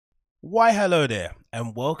Why, hello there,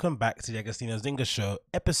 and welcome back to the Agostinho Zinga Show,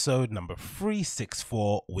 episode number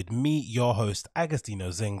 364, with me, your host, Agostinho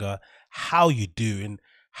Zinga. How you doing?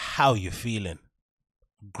 How you feeling?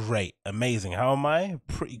 Great, amazing. How am I?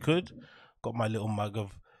 Pretty good. Got my little mug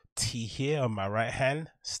of tea here on my right hand,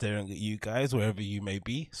 staring at you guys, wherever you may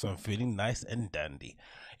be, so I'm feeling nice and dandy.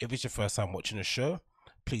 If it's your first time watching the show,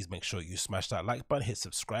 please make sure you smash that like button, hit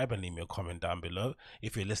subscribe, and leave me a comment down below.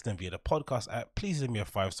 If you're listening via the podcast app, please leave me a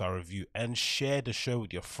 5-star review and share the show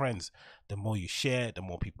with your friends. The more you share, the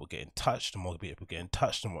more people get in touch. The more people get in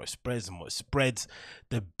touch, the more it spreads. The more it spreads,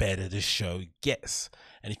 the better the show gets.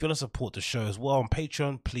 And if you want to support the show as well on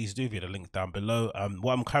Patreon, please do via the link down below.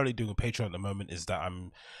 What I'm currently doing with Patreon at the moment is that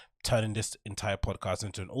I'm turning this entire podcast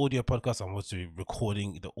into an audio podcast. I'm also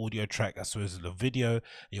recording the audio track as well as the video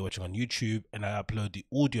you're watching on YouTube, and I upload the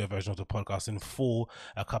audio version of the podcast in full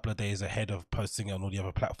a couple of days ahead of posting it on all the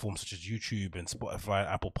other platforms such as YouTube and Spotify and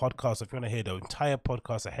Apple Podcasts. So if you want to hear the entire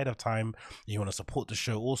podcast ahead of time and you want to support the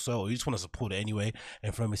show also, or you just want to support it anyway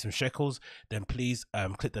and throw me some shekels, then please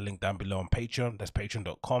click the link down below on Patreon. That's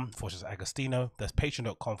patreon.com/Agostinho. That's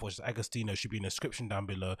patreon.com/Agostinho. Should be in the description down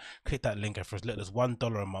below. Click that link, and for as little as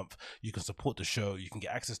 $1 a month you can support the show. You can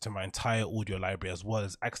get access to my entire audio library as well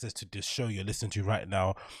as access to this show you're listening to right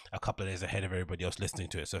now a couple of days ahead of everybody else listening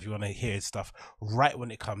to it. So if you want to hear stuff right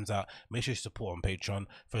when it comes out, make sure you support on Patreon.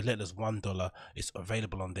 For as little as $1, it's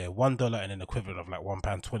available on there. $1 and an equivalent of like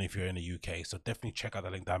 £1.20 if you're in the UK. So definitely check out the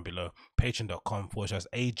link down below.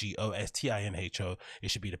 patreon.com/Agostinho.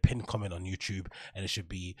 It should be the pinned comment on YouTube, and it should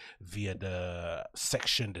be via the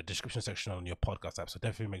description section on your podcast app. So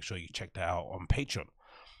definitely make sure you check that out on Patreon.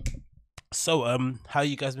 So how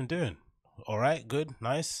you guys been doing? All right, good,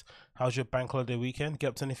 nice. How's your bank holiday weekend? Get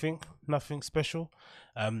up to anything? Nothing special.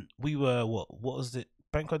 We were what was it?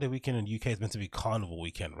 Bank holiday weekend in the UK is meant to be carnival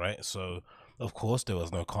weekend, right? So of course there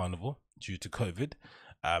was no carnival due to COVID,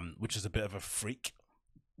 which is a bit of a freak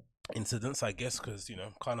incident, I guess, because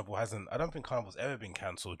carnival hasn't. I don't think carnival's ever been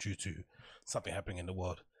cancelled due to something happening in the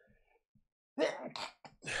world.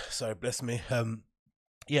 Sorry, bless me.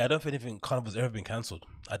 Yeah, I don't think anything carnival's ever been cancelled.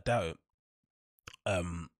 I doubt it.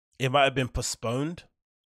 It might have been postponed,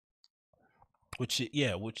 which I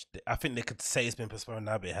think they could say it's been postponed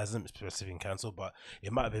now, but it hasn't specifically been cancelled. But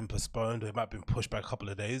it might have been postponed, or it might have been pushed back a couple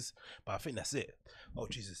of days. But I think that's it. Oh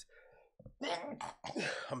Jesus,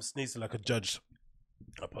 I'm sneezing like a judge.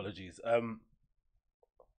 Apologies.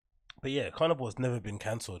 But yeah, carnival has never been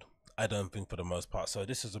cancelled, I don't think, for the most part. So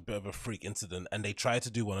this is a bit of a freak incident, and they tried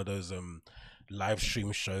to do one of those live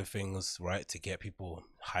stream show things, right, to get people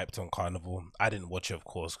hyped on carnival. I didn't watch it, of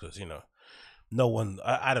course, because no one.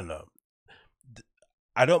 I don't know.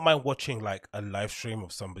 I don't mind watching like a live stream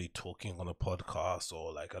of somebody talking on a podcast,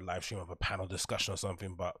 or like a live stream of a panel discussion or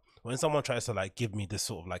something. But when someone tries to like give me this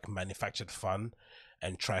sort of like manufactured fun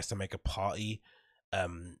and tries to make a party,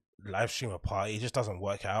 live stream a party, it just doesn't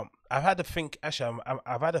work out. I've had to think. Actually,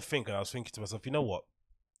 I've had to think, and I was thinking to myself, you know what?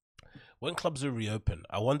 When clubs will reopen,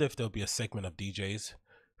 I wonder if there'll be a segment of DJs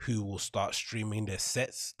who will start streaming their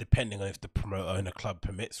sets, depending on if the promoter in the club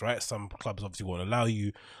permits, right? Some clubs obviously won't allow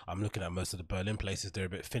you. I'm looking at most of the Berlin places, they're a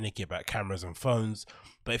bit finicky about cameras and phones.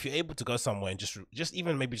 But if you're able to go somewhere and just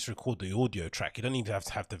even maybe just record the audio track, you don't even have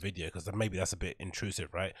to have the video, because maybe that's a bit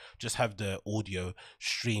intrusive, right? Just have the audio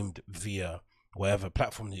streamed via whatever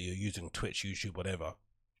platform that you're using, Twitch, YouTube, whatever.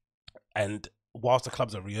 And whilst the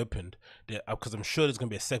clubs are reopened, because I'm sure there's going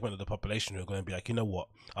to be a segment of the population who are going to be like, you know what,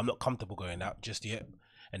 I'm not comfortable going out just yet,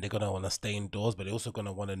 and they're going to want to stay indoors, but they're also going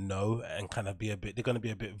to want to know and kind of be a bit, they're going to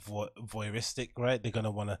be a bit voyeuristic, right? They're going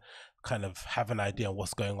to want to kind of have an idea of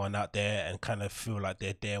what's going on out there and kind of feel like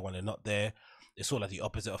they're there when they're not there. It's sort of like the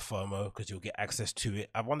opposite of FOMO, because you'll get access to it.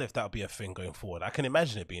 I wonder if that'll be a thing going forward. I can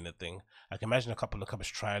imagine it being a thing. I can imagine a couple of clubs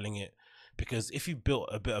trialing it, because if you built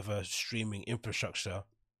a bit of a streaming infrastructure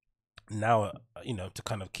now, to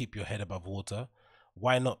kind of keep your head above water,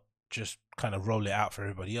 why not just kind of roll it out for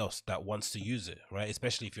everybody else that wants to use it, right?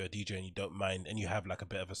 Especially if you're a DJ and you don't mind, and you have like a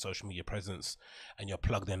bit of a social media presence and you're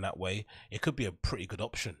plugged in that way, it could be a pretty good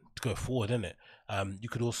option to go forward, isn't it? You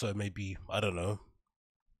could also maybe, I don't know,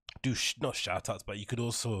 do not shout outs, but you could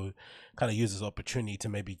also kind of use this opportunity to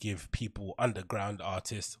maybe give people, underground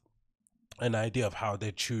artists, an idea of how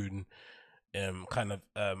they tune kind of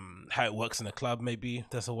how it works in a club. Maybe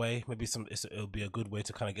there's a way, maybe it'll be a good way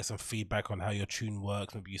to kind of get some feedback on how your tune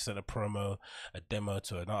works. Maybe you send a promo, a demo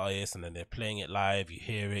to an artist, and then they're playing it live. You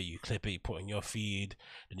hear it, you clip it, you put it in your feed,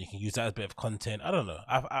 and you can use that as a bit of content. I don't know.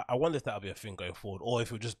 I wonder if that'll be a thing going forward, or if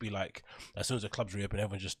it'll just be like as soon as the clubs reopen,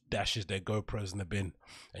 everyone just dashes their GoPros in the bin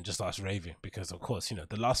and just starts raving. Because of course,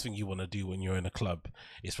 the last thing you want to do when you're in a club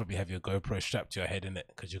is probably have your GoPro strapped to your head in it,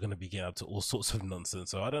 because you're going to be getting up to all sorts of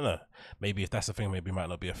nonsense. So I don't know. Maybe if that's a thing, maybe it might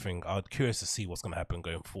not be a thing. I'm curious to see what's going to happen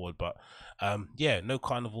going forward. But yeah, no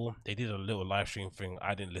carnival. They did a little live stream thing.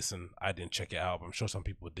 I didn't listen. I didn't check it out. I'm sure some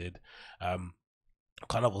people did.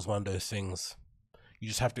 Carnival's one of those things. You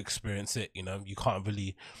just have to experience it. You can't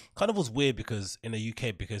really. Carnival's weird because in the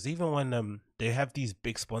UK, because even when they have these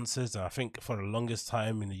big sponsors, and I think for the longest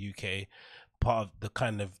time in the UK, part of the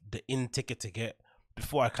kind of the in ticket to get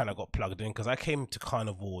before I kind of got plugged in, because I came to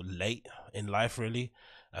Carnival late in life, really.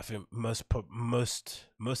 I think most of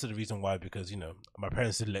the reason why, because my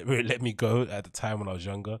parents didn't let me go at the time when I was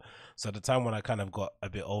younger. So at the time when I kind of got a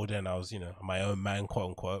bit older and I was my own man, quote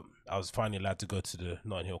unquote, I was finally allowed to go to the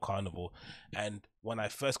Notting Hill Carnival. And when I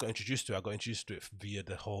first got introduced to it, I got introduced to it via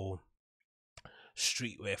the whole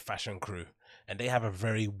streetwear fashion crew, and they have a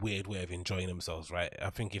very weird way of enjoying themselves, right? I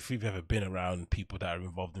think if you've ever been around people that are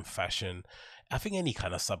involved in fashion, I think any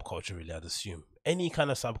kind of subculture, really, I'd assume any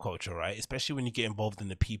kind of subculture, right? Especially when you get involved in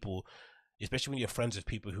the people, especially when you're friends with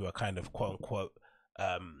people who are kind of quote unquote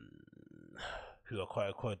who are quote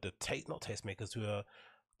unquote the not tastemakers, who are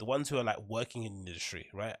the ones who are like working in the industry,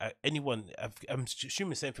 right? I'm assuming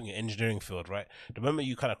the same thing in engineering field, right? The moment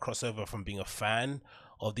you kind of cross over from being a fan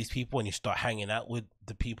of these people and you start hanging out with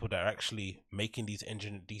the people that are actually making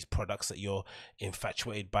these products that you're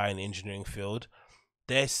infatuated by in the engineering field,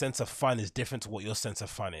 their sense of fun is different to what your sense of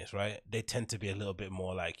fun is, right? They tend to be a little bit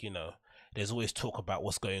more like, there's always talk about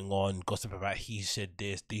what's going on, gossip about he said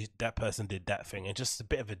this, that person did that thing, and just a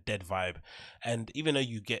bit of a dead vibe. And even though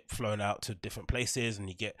you get flown out to different places and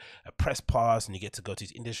you get a press pass and you get to go to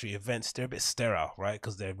these industry events, they're a bit sterile, right?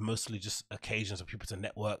 Because they're mostly just occasions for people to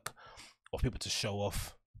network or people to show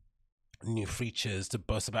off new features, to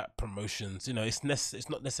boast about promotions. It's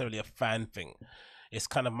not necessarily a fan thing. It's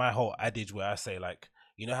kind of my whole adage where I say, like,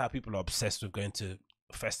 how people are obsessed with going to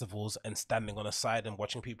festivals and standing on a side and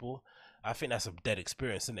watching people. I think that's a dead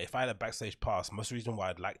experience, isn't it? If I had a backstage pass, most reason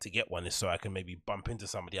why I'd like to get one is so I can maybe bump into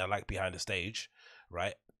somebody I like behind the stage,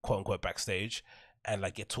 right? Quote unquote backstage, and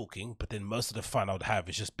like get talking. But then most of the fun I would have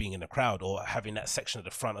is just being in the crowd or having that section at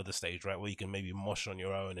the front of the stage, right, where you can maybe mosh on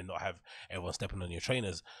your own and not have everyone stepping on your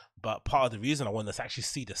trainers. But part of the reason I wanted to actually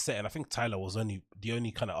see the set, and I think Tyler was the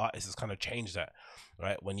only kind of artist that's kind of changed that,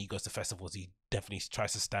 right? When he goes to festivals, he definitely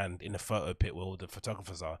tries to stand in the photo pit where all the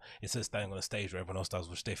photographers are, instead of standing on the stage where everyone else does,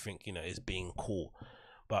 which they think is being cool.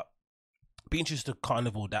 But being introduced to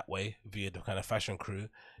Carnival that way via the kind of fashion crew,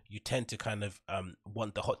 you tend to kind of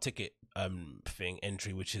want the hot ticket thing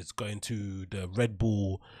entry, which is going to the Red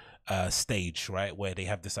Bull stage, right, where they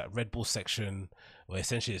have this like Red Bull section where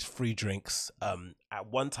essentially it's free drinks. At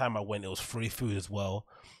one time I went, it was free food as well,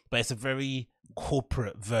 but it's a very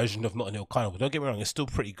corporate version of Notting Hill Carnival. Don't get me wrong, it's still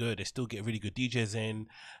pretty good. They still get really good DJs in.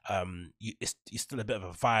 It's still a bit of a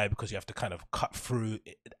vibe because you have to kind of cut through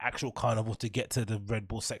actual Carnival to get to the Red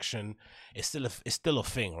Bull section. It's still a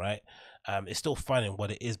thing, right? It's still fun in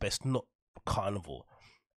what it is, but it's not Carnival,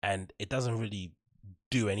 and it doesn't really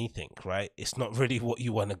do anything, right? It's not really what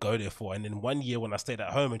you want to go there for. And then one year when I stayed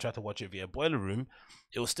at home and tried to watch it via Boiler Room,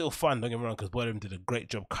 it was still fun, don't get me wrong, because Boiler Room did a great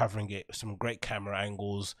job covering it, some great camera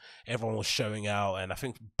angles, everyone was showing out. And I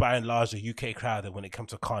think by and large the UK crowd, when it comes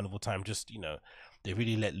to Carnival time, just they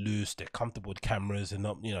really let loose, they're comfortable with cameras and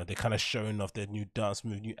not, they're kind of showing off their new dance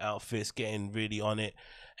move, new outfits, getting really on it.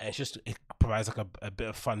 And it provides like a bit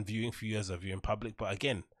of fun viewing for you as a viewing public. But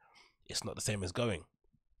again, it's not the same as going.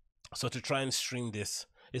 So to try and stream this,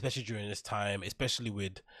 especially during this time, especially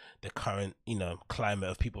with the current, climate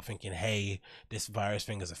of people thinking, hey, this virus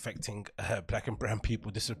thing is affecting black and brown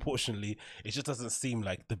people disproportionately, it just doesn't seem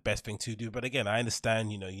like the best thing to do. But again, I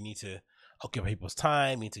understand, you need to occupy people's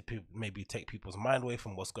time, you need to maybe take people's mind away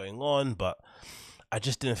from what's going on, but I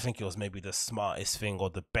just didn't think it was maybe the smartest thing or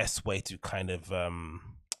the best way to kind of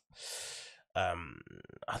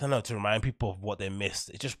I don't know, to remind people of what they missed.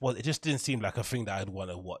 It just didn't seem like a thing that I'd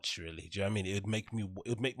want to watch, really. Do you know what I mean? It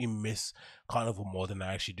would make me miss Carnival more than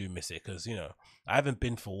I actually do miss it, because I haven't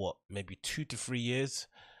been for maybe 2 to 3 years.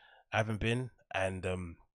 I haven't been, and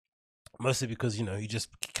mostly because you just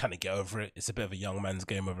kind of get over it. It's a bit of a young man's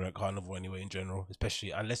game over at Carnival anyway, in general,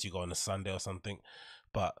 especially unless you go on a Sunday or something.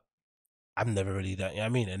 But I'm never really that, you know what I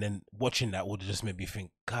mean? And then watching that would have just made me think,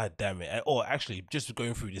 God damn it. Or actually, just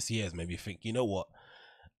going through this year has made me think, you know what?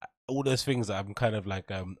 All those things that I'm kind of like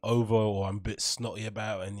over, or I'm a bit snotty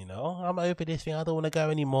about, and oh, I'm over this thing, I don't want to go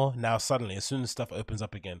anymore. Now suddenly, as soon as stuff opens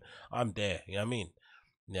up again, I'm there. You know what I mean?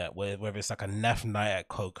 Yeah, whether it's like a naff night at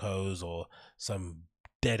Coco's or some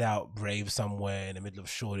dead out rave somewhere in the middle of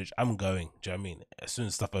Shoreditch, I'm going. Do you know what I mean? As soon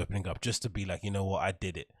as stuff opening up, just to be like, you know what, I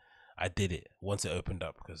did it once it opened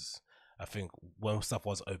up. Because I think when stuff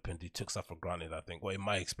was opened, you took stuff for granted. I think, well, in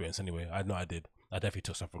my experience anyway, I know I did. I definitely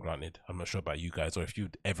took stuff for granted. I'm not sure about you guys, or if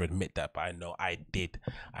you'd ever admit that, but I know I did.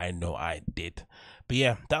 But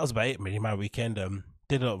yeah, that was about it. Really, my weekend.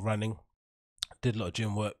 Did a lot of running, did a lot of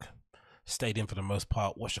gym work, stayed in for the most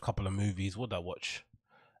part. Watched a couple of movies. What did I watch?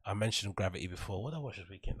 I mentioned Gravity before. What did I watch this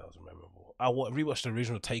weekend? That was memorable. I rewatched the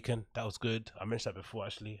original Taken. That was good. I mentioned that before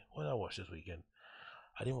actually. What did I watch this weekend?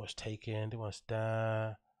 I didn't watch Taken. Didn't watch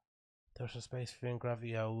that. There was a space thing.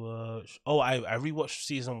 Gravity. I watched. Oh, I rewatched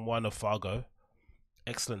season 1 of Fargo.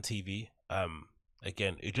 Excellent TV.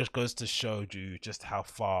 Again, it just goes to show you just how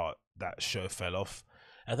far that show fell off.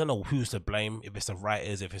 I don't know who's to blame, if it's the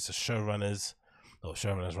writers, if it's the showrunners, or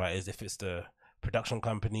showrunners, writers, if it's the production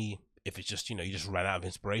company, if it's just, you just ran out of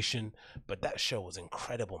inspiration. But that show was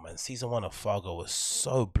incredible, man. Season 1 of Fargo was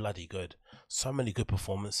so bloody good. So many good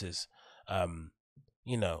performances.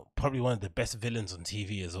 Probably one of the best villains on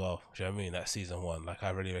TV as well. Do you know what I mean? That season 1. Like, I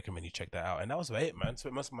really recommend you check that out. And that was about it, man.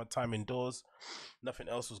 Spent most of my time indoors. Nothing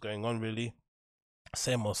else was going on, really.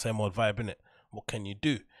 Same old vibe, innit? What can you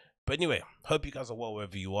do? But anyway, hope you guys are well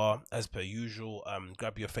wherever you are. As per usual,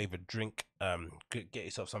 grab your favorite drink, get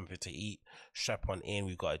yourself something to eat, strap on in.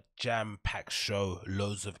 We've got a jam-packed show,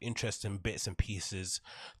 loads of interesting bits and pieces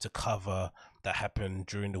to cover that happened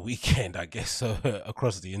during the weekend, I guess, so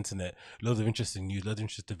across the internet. Loads of interesting news, loads of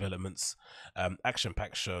interesting developments,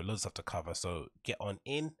 action-packed show, loads of stuff to cover. So get on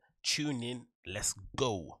in, tune in, let's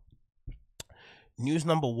go. News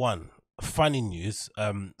number 1. Funny news.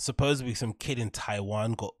 Supposedly some kid in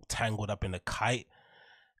Taiwan got tangled up in a kite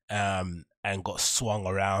and got swung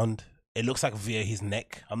around. It looks like via his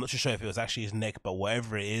neck. I'm not too sure if it was actually his neck, but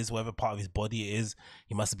whatever it is, whatever part of his body it is,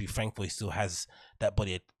 he must be thankful he still has that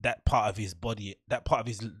body, that part of his body, that part of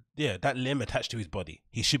his, that limb attached to his body.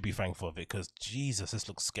 He should be thankful of it, because Jesus, this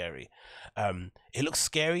looks scary. It looks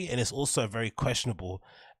scary, and it's also very questionable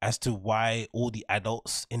as to why all the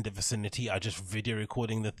adults in the vicinity are just video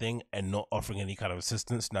recording the thing and not offering any kind of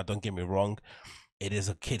assistance. Now, don't get me wrong, it is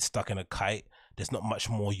a kid stuck in a kite. There's not much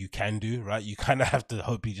more you can do, right? You kind of have to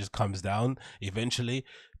hope he just comes down eventually.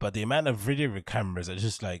 But the amount of video cameras are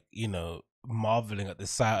just like, marveling at the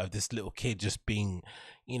sight of this little kid just being,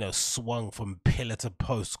 swung from pillar to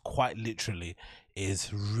post, quite literally,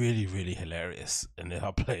 is really, really hilarious. And then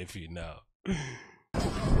I'll play it for you now.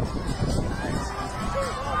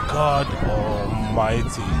 God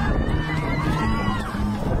almighty.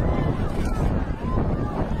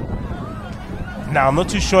 Now, I'm not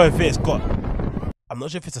too sure if it's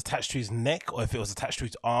attached to his neck or if it was attached to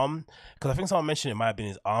his arm, because I think someone mentioned it might have been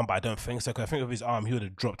his arm, but I don't think so, because I think with his arm he would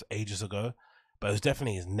have dropped ages ago, but it was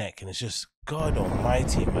definitely his neck. And it's just, God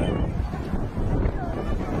almighty, man.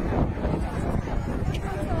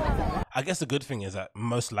 I guess the good thing is that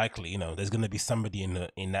most likely, there's going to be somebody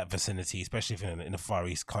in that vicinity, especially if in a Far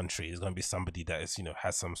East country. There's going to be somebody that is,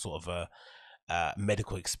 has some sort of a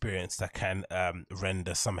medical experience that can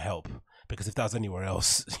render some help. Because if that was anywhere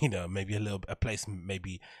else, maybe a place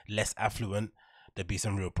maybe less affluent, there'd be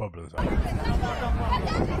some real problems. Right?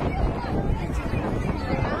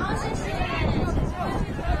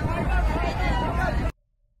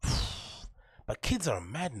 But kids are a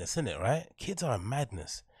madness, isn't it, right? Kids are a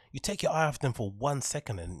madness. You take your eye off them for 1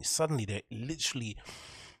 second and suddenly they're literally,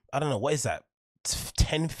 I don't know, what is that,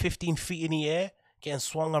 10, 15 feet in the air, getting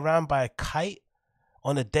swung around by a kite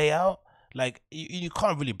on a day out? Like, you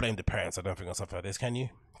can't really blame the parents, I don't think, on stuff like this, can you?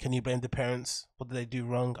 Can you blame the parents? What did they do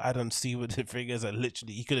wrong? I don't see what the figures are.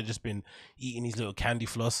 Literally, he could have just been eating his little candy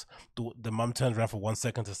floss. The mum turns around for 1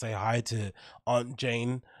 second to say hi to Aunt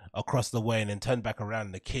Jane across the way and then turned back around,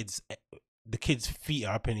 and the kids' feet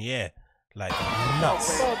are up in the air. Like,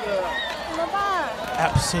 nuts.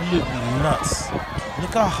 Absolutely nuts.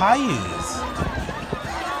 Look how high he is.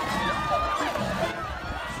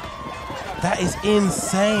 That is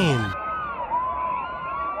insane.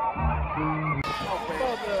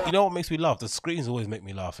 You know what makes me laugh? The screams always make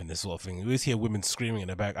me laugh in this sort of thing. You always hear women screaming in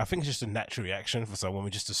the back. I think it's just a natural reaction for some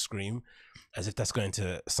women just to scream, as if that's going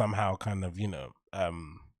to somehow kind of,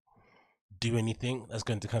 do anything that's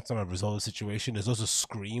going to kind of resolve the situation. There's also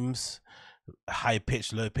screams high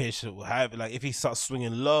pitch, low pitch. Like if he starts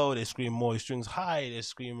swinging low, they scream more. He swings high, they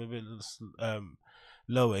scream a bit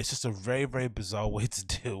lower. It's just a very, very bizarre way to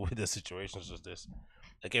deal with the situations of this.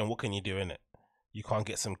 Again, what can you do in it? You can't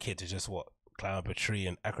get some kid to just climb up a tree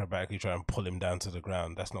and acrobatically try and pull him down to the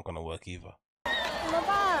ground. That's not gonna work either.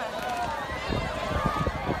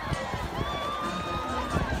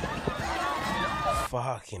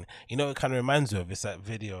 Fucking, you know, it kind of reminds me of, it's that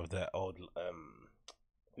video of that old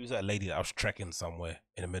who's that lady that was trekking somewhere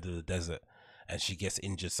in the middle of the desert, and she gets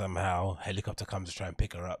injured somehow. Helicopter comes to try and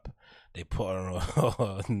pick her up. They put her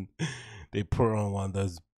on they put her on one of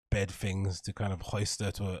those bed things to kind of hoist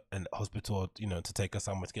her to a hospital, you know, to take her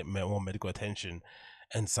somewhere to get more medical attention,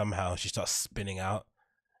 and somehow she starts spinning out,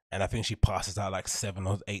 and I think she passes out like 7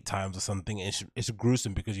 or 8 times or something. And it's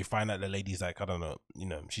gruesome because you find out the lady's like, I don't know, you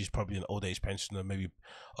know, she's probably an old age pensioner, maybe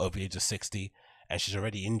over the age of 60, and she's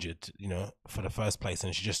already injured, you know, for the first place,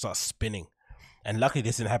 and she just starts spinning. And luckily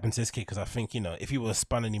this didn't happen to this kid, because I think, you know, if he was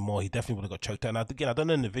spun anymore, he definitely would have got choked out. Now again, I don't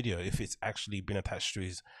know in the video if it's actually been attached to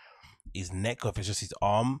his neck or if it's just his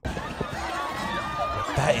arm. But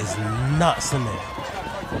that is nuts, isn't it?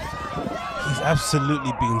 He's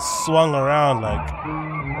absolutely being swung around like.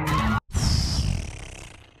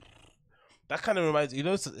 That kind of reminds you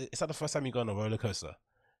know, it's like the first time you go on a roller coaster,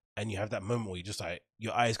 and you have that moment where you just like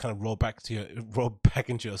your eyes kind of roll back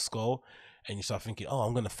into your skull, and you start thinking, "Oh,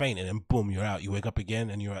 I'm gonna faint," and then boom, you're out. You wake up again,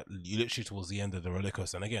 and you're literally towards the end of the roller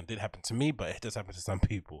coaster. And again, it didn't happen to me, but it does happen to some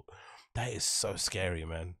people. That is so scary,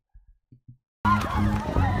 man.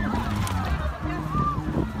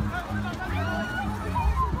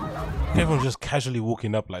 Everyone's just casually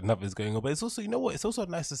walking up like nothing's going on. But it's also, you know what, it's also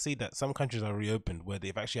nice to see that some countries are reopened where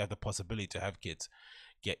they've actually had the possibility to have kids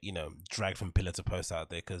get, you know, dragged from pillar to post out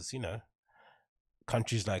there. Because, you know,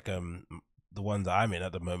 countries like the ones that I'm in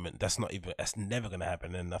at the moment, that's never gonna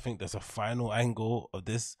happen. And I think there's a final angle of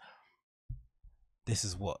this. This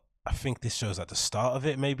is what I think this shows at the start of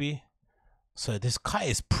it, maybe. So this kite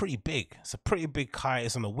is pretty big. It's a pretty big kite.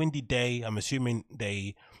 It's on a windy day. I'm assuming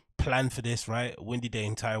they plan for this, right? Windy day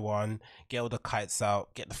in Taiwan. Get all the kites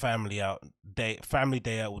out. Get the family out. Family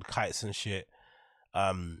day out with kites and shit.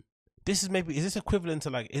 This is this equivalent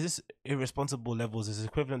to like, is this irresponsible levels? Is this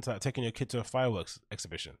equivalent to like taking your kid to a fireworks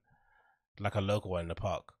exhibition, like a local one in the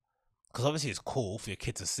park? Because obviously it's cool for your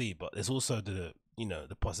kid to see, but there's also the, you know,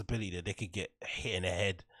 the possibility that they could get hit in the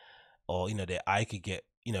head, or, you know, their eye could get,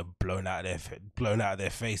 you know, blown out of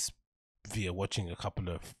their face via watching a couple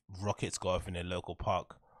of rockets go off in their local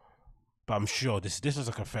park. But I'm sure this was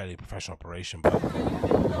like a fairly professional operation. But look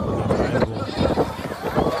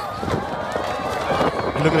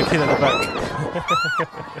at the kid at the back.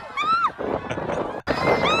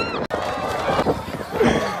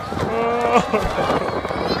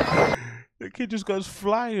 The kid just goes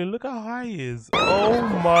flying. Look how high he is. Oh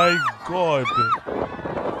my god.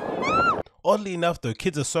 Oddly enough though,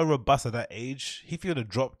 kids are so robust at that age. If he would have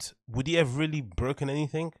dropped, would he have really broken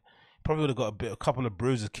anything? Probably would have got a couple of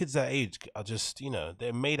bruises. Kids that age are just, you know,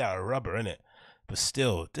 they're made out of rubber, innit? But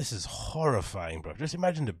still, this is horrifying, bro. Just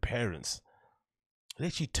imagine the parents.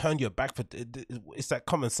 Literally turn your back for, it's that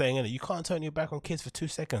common saying, innit? You can't turn your back on kids for 2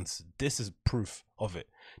 seconds. This is proof of it.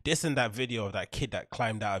 This and that video of that kid that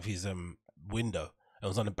climbed out of his window and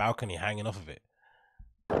was on the balcony hanging off of it.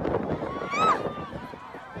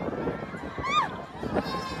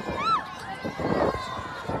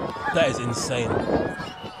 That is insane.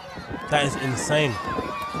 That is insane.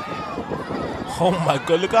 Oh my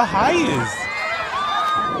god, look how high he is.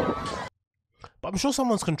 But I'm sure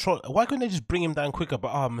someone's control. Why couldn't they just bring him down quicker?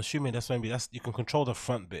 But I'm assuming that's maybe you can control the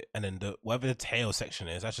front bit, and then whatever the tail section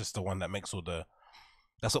is, that's just the one that makes all the,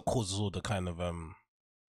 that's what causes all the kind of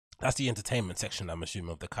that's the entertainment section, I'm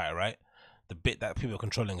assuming, of the kite, right? The bit that people are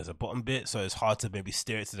controlling is the bottom bit, so it's hard to maybe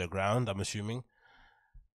steer it to the ground, I'm assuming.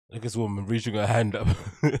 Look at this woman reaching her hand up.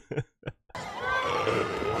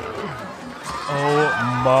 Oh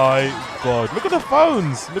my god. Look at the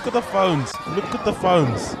phones. Look at the phones. Look at the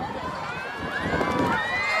phones.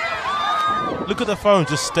 Look at the phones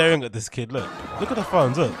just staring at this kid. Look. Look at the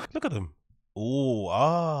phones. Look. Look at them.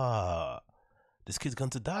 Oh, this kid's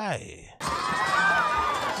going to die.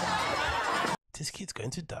 This kid's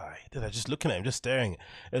going to die. They're just looking at him, just staring.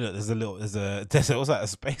 Hey, look, there's what's that, a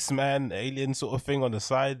spaceman, alien sort of thing on the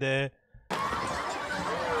side there.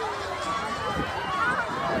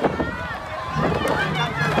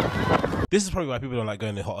 This is probably why people don't like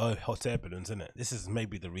going to hot air balloons, isn't it? This is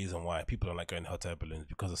maybe the reason why people don't like going to hot air balloons,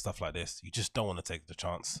 because of stuff like this. You just don't want to take the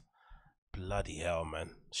chance. Bloody hell,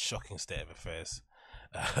 man. Shocking state of affairs.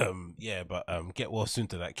 Yeah, but get well soon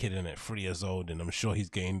to that kid, innit? 3 years old, and I'm sure he's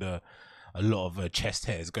gained a a lot of chest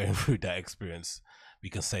hairs going through that experience. We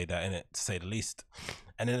can say that in it, to say the least.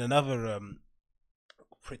 And then another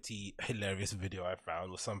pretty hilarious video I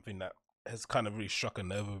found was something that has kind of really struck a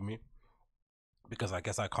nerve with me, because I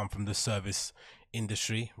guess I come from the service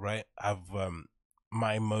industry, right? I've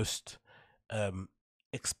my most um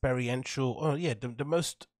experiential, oh yeah, the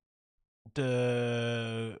most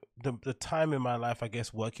the time in my life, I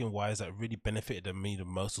guess, working wise, that really benefited me the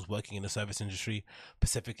most was working in the service industry,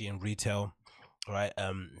 specifically in retail, right?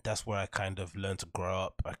 That's where I kind of learned to grow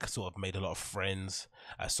up. I sort of made a lot of friends.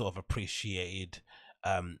 I sort of appreciated,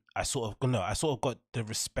 I sort of, no, I sort of got the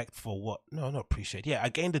respect for what, no, not appreciate, yeah, I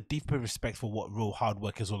gained a deeper respect for what real hard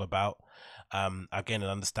work is all about. I gained an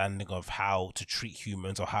understanding of how to treat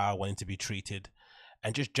humans, or how I wanted to be treated,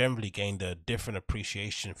 and just generally gained a different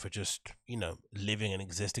appreciation for just, you know, living and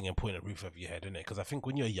existing and putting a roof over your head, in it. Because I think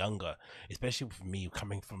when you're younger, especially for me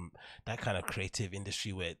coming from that kind of creative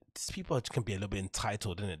industry where people can be a little bit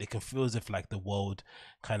entitled, in it, they can feel as if like the world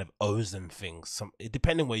kind of owes them things, some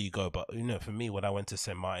depending where you go. But you know, for me, when I went to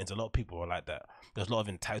St. Martin's, a lot of people were like that. There's a lot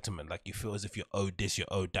of entitlement, like you feel as if you're owed this, you're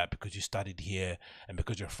owed that, because you studied here, and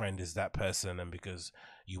because your friend is that person, and because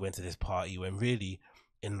you went to this party, when really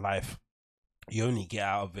in life you only get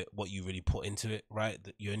out of it what you really put into it, right?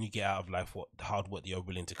 That you only get out of life what the hard work that you're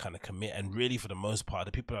willing to kind of commit. And really, for the most part,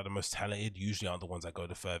 the people that are the most talented usually aren't the ones that go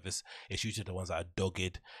the furthest. It's usually the ones that are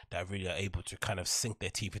dogged, that really are able to kind of sink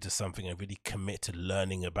their teeth into something and really commit to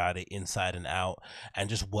learning about it inside and out, and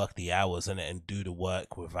just work the hours in it and do the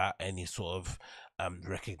work without any sort of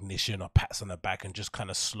recognition or pats on the back, and just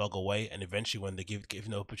kind of slog away. And eventually, when they give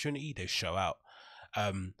the opportunity, they show out.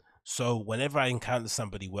 So whenever I encounter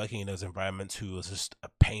somebody working in those environments who was just a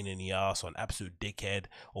pain in the ass, or an absolute dickhead,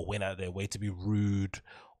 or went out of their way to be rude,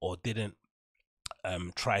 or didn't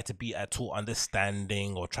try to be at all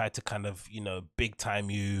understanding, or try to kind of, you know, big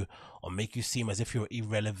time you, or make you seem as if you're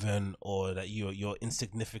irrelevant, or that you're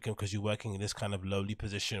insignificant because you're working in this kind of lowly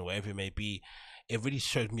position, wherever it may be, it really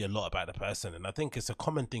showed me a lot about the person. And I think it's a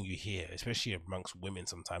common thing you hear, especially amongst women.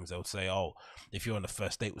 Sometimes they'll say, oh, if you're on a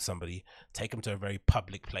first date with somebody, take them to a very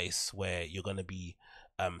public place where you're going to be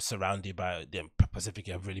surrounded by them,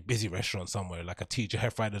 specifically a really busy restaurant somewhere like a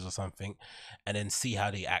TGI Fridays or something, and then see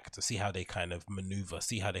how they act, see how they kind of maneuver,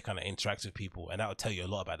 see how they kind of interact with people, and that will tell you a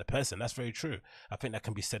lot about the person. That's very true. I think that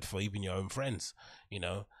can be said for even your own friends. You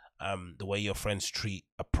know, the way your friends treat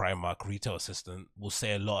a Primark retail assistant will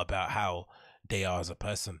say a lot about how they are as a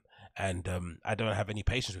person. And I don't have any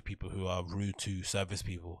patience with people who are rude to service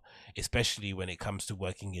people, especially when it comes to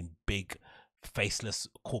working in big faceless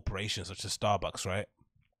corporations such as Starbucks, right?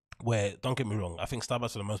 Where, don't get me wrong, I think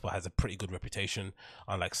Starbucks for the most part has a pretty good reputation,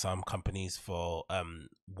 unlike some companies, for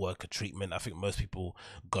worker treatment. I think most people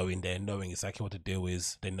go in there knowing exactly what the deal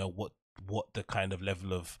is. They know what the kind of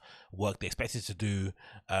level of work they expected to do.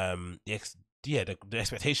 The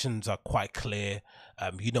expectations are quite clear.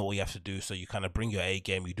 You know what you have to do, so you kind of bring your A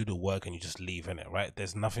game, you do the work, and you just leave, in it, right?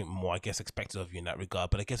 There's nothing more, I guess, expected of you in that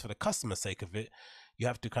regard. But I guess for the customer's sake of it, you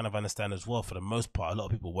have to kind of understand as well, for the most part, a lot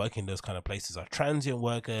of people working in those kind of places are transient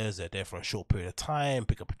workers. They're there for a short period of time,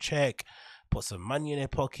 pick up a check, put some money in their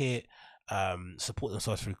pocket, support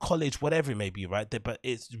themselves through college, whatever it may be, right? But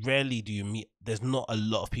it's rarely do you meet, there's not a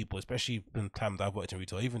lot of people, especially in the time that I've worked in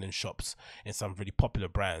retail, even in shops, in some really popular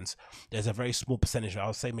brands, there's a very small percentage, I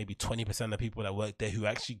would say maybe 20% of people that work there, who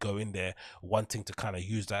actually go in there wanting to kind of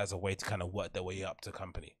use that as a way to kind of work their way up to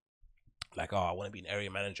company. Like, oh, I want to be an area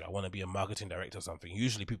manager, I want to be a marketing director or something.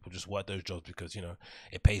 Usually people just work those jobs because, you know,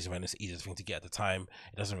 it pays around, it's the easiest thing to get at the time.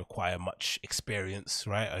 It doesn't require much experience,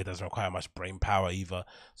 right? It doesn't require much brain power either.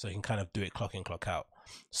 So you can kind of do it clock in, clock out.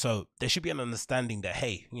 So there should be an understanding that,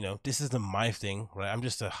 hey, you know, this isn't my thing, right? I'm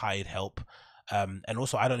just a hired help. And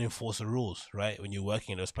also, I don't enforce the rules, right? When you're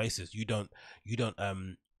working in those places, you don't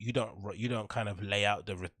kind of lay out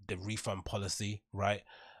the refund policy, right?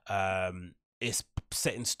 It's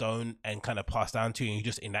set in stone and kind of passed down to you, and you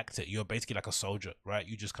just enact it. You're basically like a soldier, right?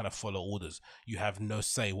 You just kind of follow orders. You have no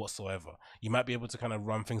say whatsoever. You might be able to kind of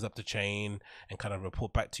run things up the chain and kind of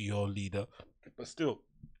report back to your leader, but still,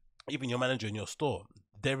 even your manager in your store,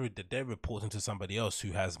 they're reporting to somebody else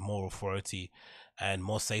who has more authority and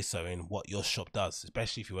more say so in what your shop does,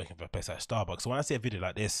 especially if you're working for a place like Starbucks. So when I see a video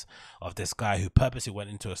like this of this guy who purposely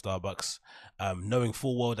went into a Starbucks, knowing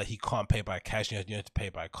full well that he can't pay by cash, you have to pay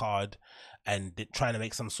by card, and trying to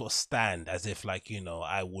make some sort of stand as if, like, you know,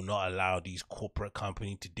 I will not allow these corporate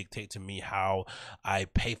companies to dictate to me how I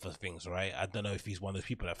pay for things, right? I don't know if he's one of those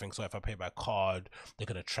people that thinks, so if I pay by card, they're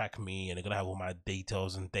gonna track me and they're gonna have all my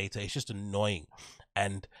details and data. It's just annoying,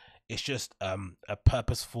 and it's just a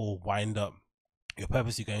purposeful wind up. You're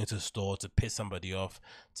purposely going to the store to piss somebody off,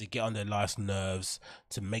 to get on their last nerves,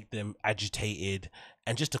 to make them agitated,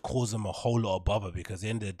 and just to cause them a whole lot of bother. Because at the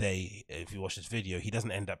end of the day, if you watch this video, he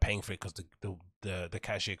doesn't end up paying for it because the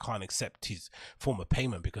cashier can't accept his form of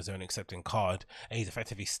payment because they're an accepting card, and he's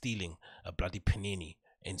effectively stealing a bloody panini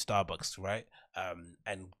in Starbucks, right?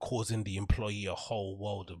 And causing the employee a whole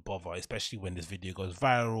world of bother, especially when this video goes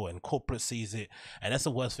viral and corporate sees it. And that's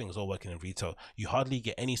the worst thing as well, working in retail. You hardly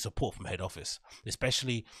get any support from head office,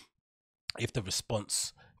 especially if the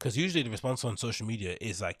response, because usually the response on social media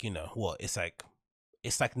is like, you know what, it's like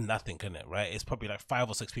nothing, isn't it, right? It's probably like 5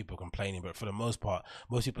 or 6 people complaining, but for the most part,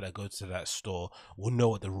 most people that go to that store will know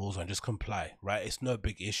what the rules are and just comply, right? It's no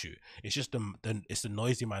big issue. It's just it's the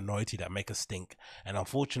noisy minority that make us stink. And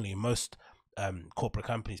unfortunately, most corporate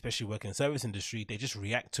companies, especially working in the service industry, they just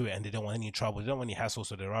react to it and they don't want any trouble, they don't want any hassle,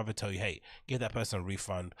 so they'd rather tell you, hey, give that person a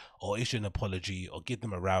refund or issue an apology or give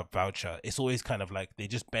them a voucher. It's always kind of like they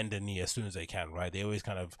just bend the knee as soon as they can, right? They always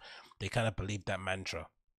kind of believe that mantra,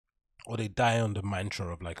 or they die on the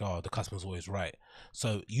mantra of like, oh, the customer's always right.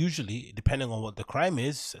 So usually, depending on what the crime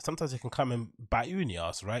is, sometimes it can come and bite you in the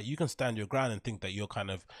ass, right? You can stand your ground and think that you're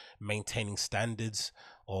kind of maintaining standards,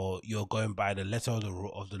 or you're going by the letter of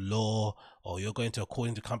the law, or you're going to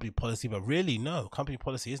according to company policy, but really no, company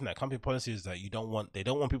policy isn't that. Company policy is that they don't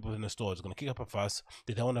want people in the store that's going to kick up a fuss,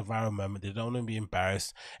 they don't want a viral moment, they don't want to be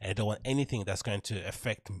embarrassed, and they don't want anything that's going to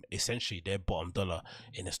affect essentially their bottom dollar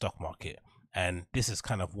in the stock market. And this is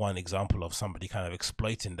kind of one example of somebody kind of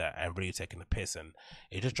exploiting that and really taking the piss, and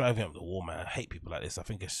it just drives me up the wall, man. I hate people like this. I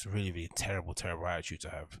think it's really, really terrible attitude to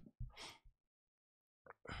have.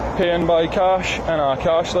 Paying by cash and our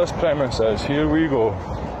cashless premises. Here we go.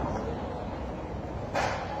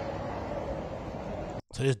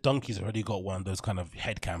 So this donkey's already got one of those kind of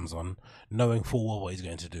head cams on, knowing full well what he's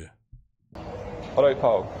going to do. Alright,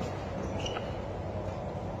 pal.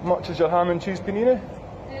 Much is your ham and cheese panini?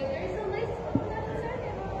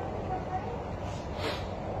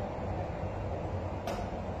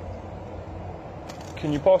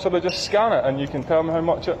 Can you possibly just scan it and you can tell me how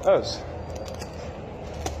much it is?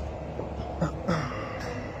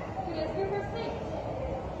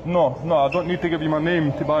 No, I don't need to give you my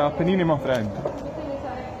name to buy a panini, my friend.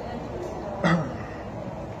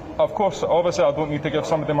 Of course, obviously I don't need to give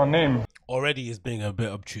somebody my name. Already is being a bit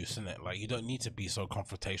obtuse, isn't it? Like, you don't need to be so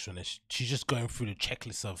confrontational. She's just going through the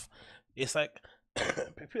checklist of, it's like,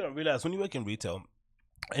 people don't realize when you work in retail,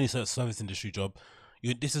 any sort of service industry job,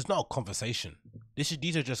 this is not a conversation.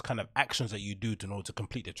 These are just kind of actions that you do in order to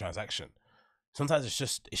complete the transaction. Sometimes it's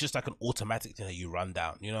just like an automatic thing that you run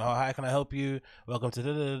down. You know, how can I help you? Welcome to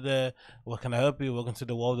the what can I help you? Welcome to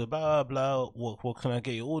the world of blah blah. What can I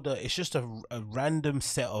get you order? It's just a random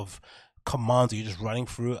set of commands that you're just running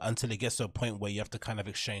through until it gets to a point where you have to kind of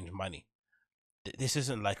exchange money. This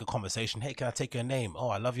isn't like a conversation. Hey, can I take your name? Oh,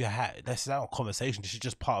 I love your hat. That's not a conversation. This is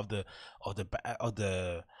just part of the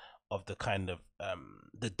kind of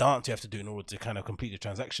the dance you have to do in order to kind of complete the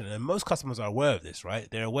transaction. And most customers are aware of this, right?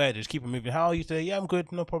 They're aware. They just keep it moving. How are you today? Yeah, I'm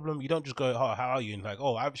good, no problem. You don't just go, oh, how are you? And like,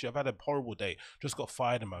 oh, actually, I've had a horrible day, just got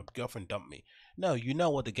fired and my girlfriend dumped me. No, you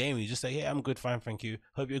know what the game is. You just say, yeah, I'm good, fine, thank you,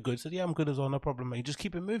 hope you're good. So yeah, I'm good as well, no problem. And you just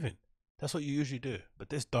keep it moving. That's what you usually do. But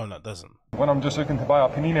this donut doesn't. When I'm just looking to buy a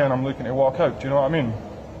panini and I'm looking to walk out, do you know what I mean?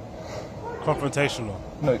 Confrontational.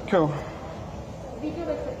 No, cool.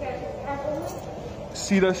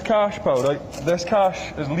 See this cash, pal, right? This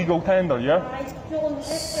cash is legal tender, yeah?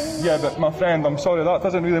 Yeah, but my friend, I'm sorry, that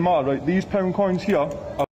doesn't really matter, right? These pound coins here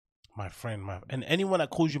are... My friend, and anyone that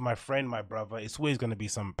calls you my friend, my brother, it's always going to be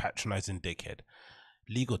some patronizing dickhead.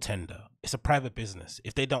 Legal tender. It's a private business.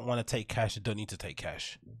 If they don't want to take cash, they don't need to take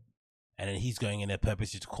cash. And then he's going in there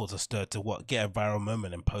purposely to cause a stir to what? Get a viral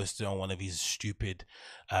moment and post it on one of his stupid,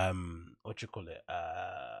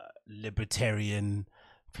 libertarian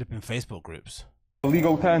flipping Facebook groups.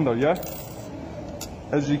 Legal tender, yeah?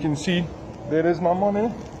 As you can see, there is my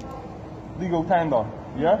money. Legal tender,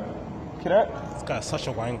 yeah? Correct? This guy's such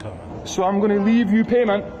a wanker, man. So I'm going to leave you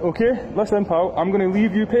payment, okay? Listen, pal, I'm going to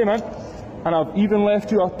leave you payment, and I've even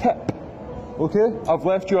left you a tip, okay? I've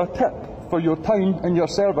left you a tip for your time and your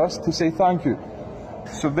service to say thank you.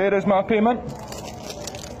 So there is my payment.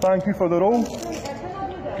 Thank you for the roll.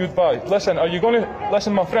 Goodbye. Listen, are you going to...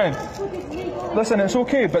 Listen, my friend. Listen, it's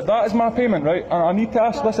okay, but that is my payment, right? And I need to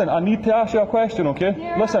ask... Listen, I need to ask you a question,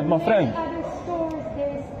 okay? Listen, my friend.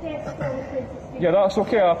 Yeah, that's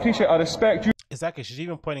okay. I appreciate it. I respect you. Exactly. She's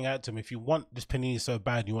even pointing out to him, if you want this panini so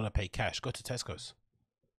bad, you want to pay cash, go to Tesco's.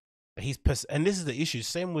 But he's... And this is the issue.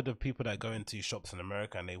 Same with the people that go into shops in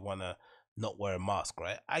America and they want to not wear a mask,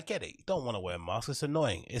 right? I get it. You don't want to wear a mask. It's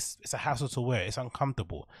annoying. It's a hassle to wear. It's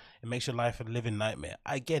uncomfortable. It makes your life a living nightmare.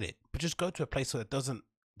 I get it. But just go to a place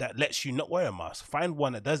that lets you not wear a mask. Find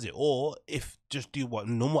one that does it. Or if just do what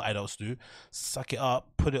normal adults do, suck it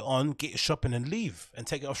up, put it on, get your shopping and leave and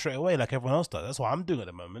take it off straight away like everyone else does. That's what I'm doing at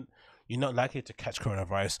the moment. You're not likely to catch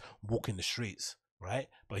coronavirus walking the streets, right?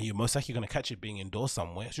 But you're most likely going to catch it being indoors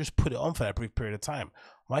somewhere. So just put it on for that brief period of time.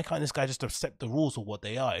 Why can't this guy just accept the rules of what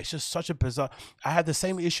they are? It's just such a bizarre. I had the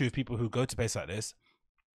same issue with people who go to places like this.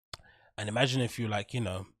 And imagine if you like, you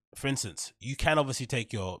know, for instance, you can obviously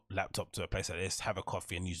take your laptop to a place like this, have a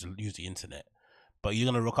coffee and use the internet. But you're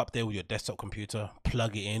going to rock up there with your desktop computer,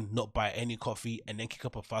 plug it in, not buy any coffee, and then kick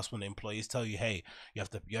up a fuss when the employees tell you, hey, you have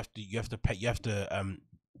to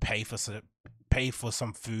pay for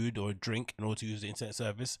some food or a drink in order to use the internet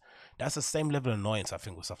service. That's the same level of annoyance, I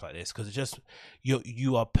think, with stuff like this, because it's just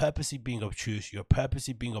you are purposely being obtuse, you're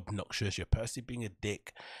purposely being obnoxious, you're purposely being a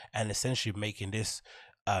dick, and essentially making this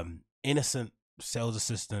innocent sales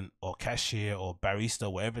assistant or cashier or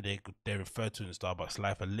barista, whatever they refer to in Starbucks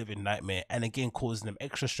life, a living nightmare, and again causing them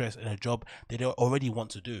extra stress in a job they don't already want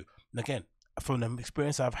to do. And again, from the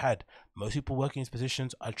experience I've had, most people working in these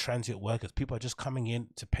positions are transient workers. People are just coming in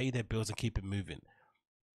to pay their bills and keep it moving.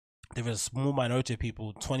 There is a small minority of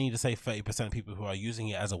people, 20 to say 30% of people, who are using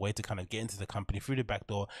it as a way to kind of get into the company through the back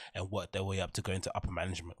door and work their way up to go into upper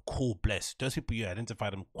management. Cool, bless. Those people, you identify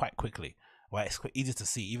them quite quickly. Right, it's quite easy to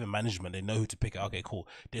see. Even management, they know who to pick. Okay, cool.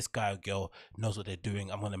 This guy or girl knows what they're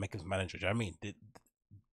doing. I'm gonna make him manager. Do you know what I mean?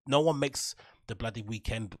 No one makes the bloody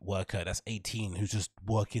weekend worker that's 18 who's just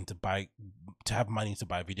working to have money to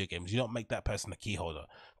buy video games. You don't make that person a key holder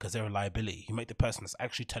because they're a liability. You make the person that's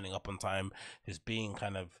actually turning up on time, who's being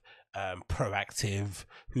kind of proactive,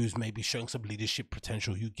 who's maybe showing some leadership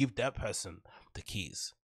potential. You give that person the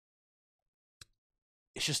keys.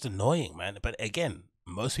 It's just annoying, man. But again,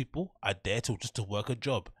 most people are there to work a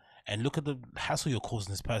job, and look at the hassle you're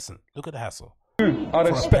causing this person. Look at the hassle. I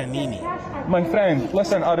respect a panini. My friend,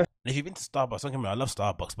 listen, if you've been to Starbucks, don't get me wrong, I love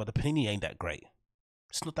Starbucks, but the panini ain't that great.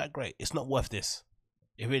 It's not that great. It's not worth this.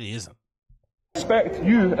 It really isn't. Respect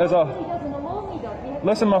you as a...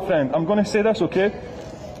 Listen, my friend, I'm going to say this, okay?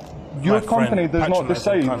 Your company does not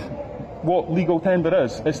decide what legal tender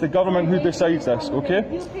is. It's the government who decides this, okay?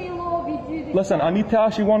 Listen, I need to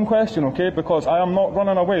ask you one question, okay? Because I am not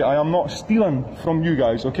running away. I am not stealing from you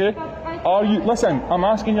guys, okay? Listen, I'm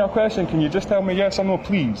asking you a question. Can you just tell me yes or no,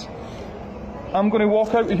 please? I'm going to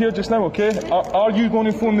walk out of here just now, okay? Are you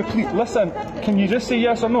going to phone the police? Listen, can you just say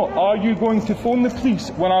yes or no? Are you going to phone the police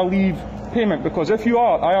when I leave payment? Because if you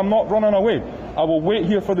are, I am not running away. I will wait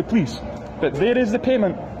here for the police. But there is the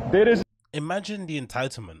payment. There is... Imagine the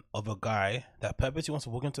entitlement of a guy that purposely wants to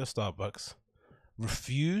walk into a Starbucks,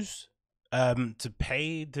 refuse to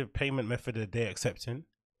pay the payment method that they're accepting,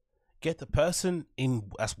 get the person in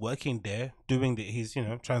that's working there doing his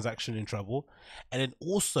transaction in trouble, and then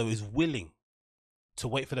also is willing to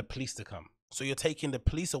wait for the police to come. So you're taking the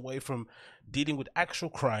police away from dealing with actual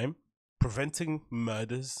crime, preventing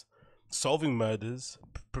murders, solving murders,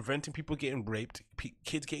 preventing people getting raped,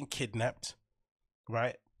 kids getting kidnapped,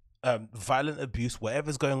 right? Violent abuse,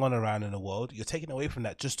 whatever's going on around in the world. You're taking away from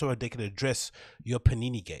that just so they can address your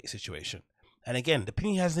panini gate situation. And again, the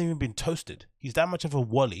panini hasn't even been toasted. He's that much of a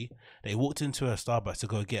wally that he walked into a Starbucks to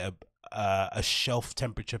go get a shelf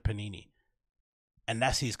temperature panini, and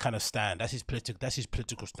that's his kind of stand. That's his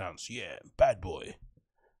political stance. Yeah, bad boy.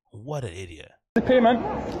 What an idiot. The payment.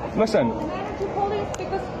 Listen,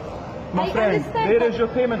 my friend, there is your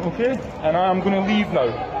payment, okay? And I am going to leave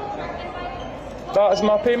now. That is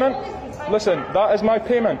my payment. Listen, that is my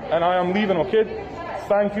payment, and I am leaving, okay?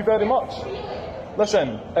 Thank you very much.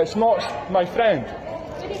 Listen, it's not my friend.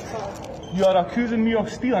 You are accusing me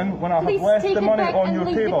of stealing when I have left the money on your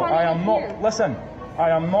table. I am not, listen, I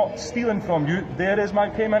am not stealing from you. There is my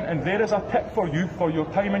payment, and there is a tip for you for your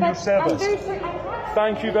time and your service.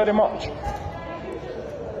 Thank you very much.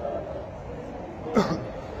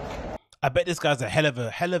 I bet this guy's a hell of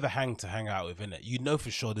a hang to hang out with, isn't it? You know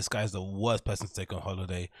for sure this guy's the worst person to take on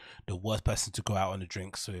holiday, the worst person to go out on the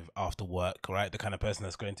drinks with after work, right? The kind of person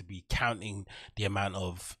that's going to be counting the amount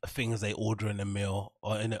of things they order in a meal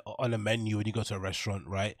or on a menu when you go to a restaurant,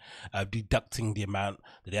 right? Deducting the amount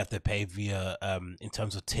that they have to pay via in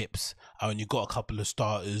terms of tips. And you got a couple of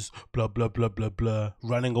starters, blah blah blah blah blah,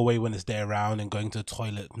 running away when it's there around and going to the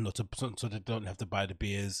toilet so they don't have to buy the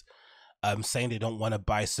beers. Saying they don't want to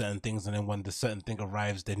buy certain things, and then when the certain thing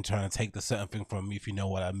arrives, then trying to take the certain thing from me, if you know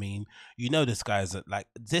what I mean. You know this guy's like,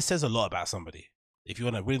 this says a lot about somebody. If you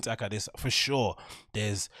want to really act like this, for sure,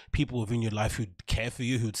 there's people within your life who'd care for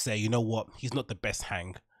you, who'd say, you know what, he's not the best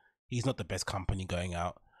hang. He's not the best company going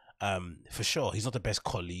out. For sure, he's not the best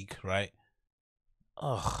colleague, right?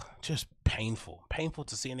 Ugh, just painful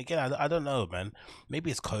to see. And again, I don't know, man. Maybe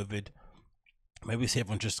it's COVID. Maybe it's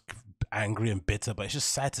everyone just angry and bitter, but it's just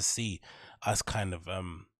sad to see us kind of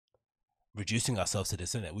reducing ourselves to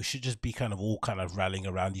this, isn't it? We should just be kind of all kind of rallying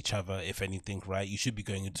around each other, if anything, right? You should be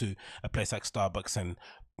going into a place like Starbucks and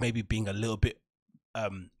maybe being a little bit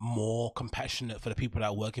more compassionate for the people that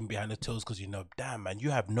are working behind the tills, because you know, damn man, you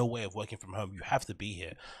have no way of working from home. You have to be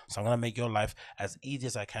here. So I'm gonna make your life as easy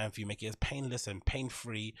as I can for you, make it as painless and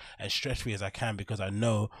pain-free and stress-free as I can, because I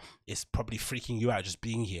know it's probably freaking you out just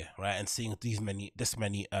being here, right? And seeing this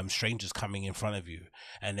many strangers coming in front of you,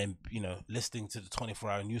 and then, you know, listening to the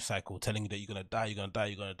 24-hour news cycle telling you that you're gonna die, you're gonna die,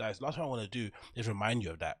 you're gonna die. So last thing I want to do is remind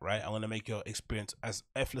you of that, right? I want to make your experience as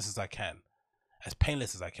effortless as I can, as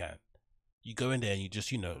painless as I can. You go in there and you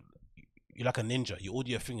just, you know, you're like a ninja. You order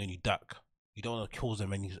your thing and you duck. You don't want to cause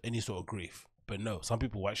them any sort of grief. But no, some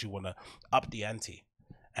people actually want to up the ante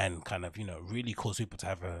and kind of, you know, really cause people to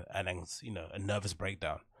have a nervous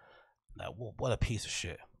breakdown. Now, what a piece of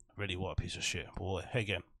shit. Really, what a piece of shit. But hey,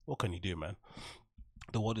 again, what can you do, man?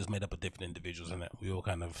 The world is made up of different individuals, isn't it? We all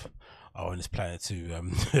kind of are on this planet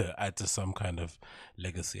to add to some kind of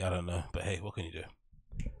legacy. I don't know. But hey, what can you do?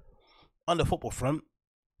 On the football front,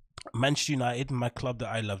 Manchester United, my club that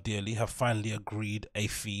I love dearly, have finally agreed a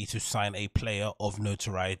fee to sign a player of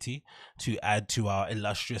notoriety to add to our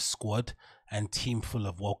illustrious squad and team full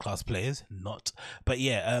of world-class players. Not, but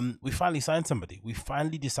yeah, we finally signed somebody. We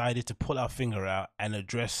finally decided to pull our finger out and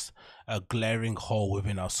address a glaring hole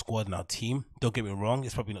within our squad and our team. Don't get me wrong,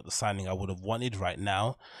 it's probably not the signing I would have wanted right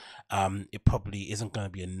now. It probably isn't going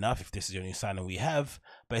to be enough if this is the only signing we have,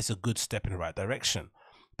 but it's a good step in the right direction.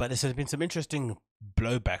 But there has been some interesting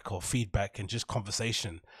blowback or feedback and just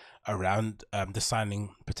conversation around the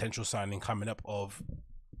potential signing coming up of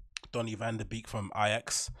Donny van de Beek from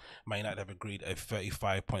Ajax. Man United have agreed a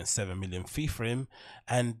 35.7 million fee for him,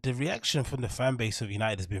 and the reaction from the fan base of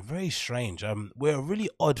United has been very strange. We're a really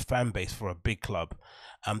odd fan base for a big club.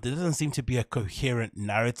 There doesn't seem to be a coherent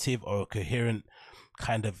narrative or a coherent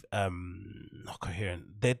kind of not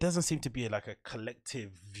coherent. There doesn't seem to be like a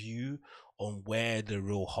collective view on where the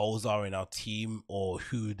real holes are in our team, or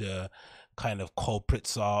who the kind of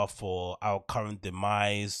culprits are for our current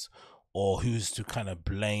demise, or who's to kind of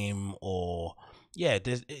blame, or yeah,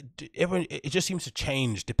 it just seems to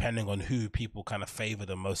change depending on who people kind of favor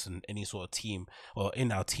the most in any sort of team, or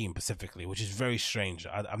in our team specifically, which is very strange.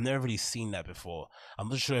 I've never really seen that before. I'm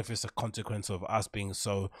not sure if it's a consequence of us being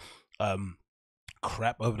so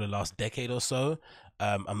crap over the last decade or so.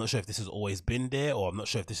 I'm not sure if this has always been there, or I'm not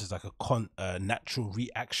sure if this is like a natural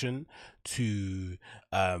reaction to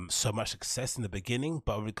so much success in the beginning.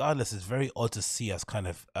 But regardless, it's very odd to see us kind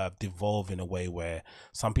of devolve in a way where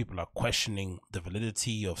some people are questioning the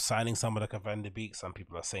validity of signing someone like a Van de Beek. Some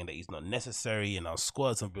people are saying that he's not necessary in our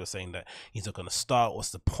squad. Some people are saying that he's not going to start. What's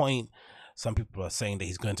the point? Some people are saying that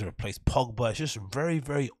he's going to replace Pogba. It's just very,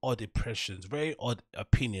 very odd impressions, very odd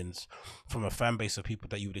opinions from a fan base of people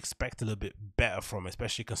that you would expect a little bit better from,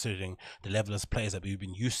 especially considering the level of players that we've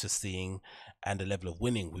been used to seeing and the level of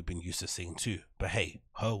winning we've been used to seeing too. But hey,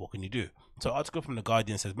 what can you do? So, article from The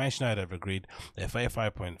Guardian says Manchester United have agreed their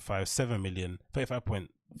 35.7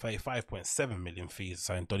 million fees to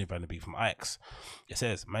sign Donny van de Beek from Ajax. It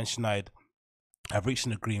says Manchester United have reached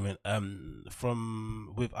an agreement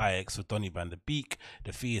with Ajax for Donny van de Beek.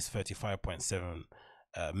 The fee is 35.7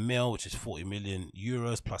 mil, which is 40 million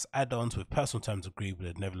euros plus add-ons, with personal terms agreed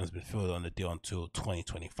with the Netherlands midfielder on the deal until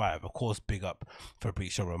 2025. Of course, big up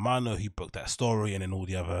Fabrizio Romano, he broke that story, and then all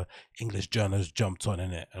the other English journalists jumped on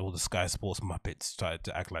in it, and all the Sky Sports muppets started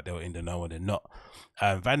to act like they were in the know and they're not.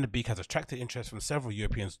 Van de Beek has attracted interest from several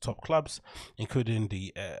European top clubs, including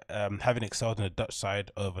the having excelled in the Dutch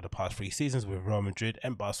side over the past 3 seasons with Real Madrid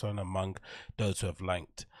and Barcelona among those who have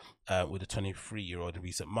linked with the 23-year-old in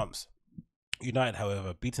recent months. United,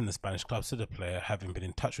 however, beating the Spanish club to the player, having been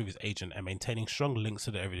in touch with his agent and maintaining strong links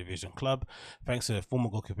to the Eredivisie club, thanks to the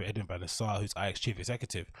former goalkeeper Edwin van der Sar, who's Ajax chief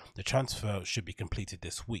executive. The transfer should be completed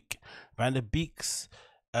this week. Van der Beek's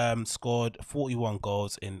scored 41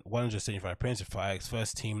 goals in 175 appearances for Ajax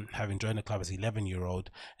first team, having joined the club as an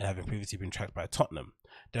 11-year-old and having previously been tracked by Tottenham.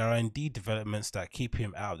 There are indeed developments that keep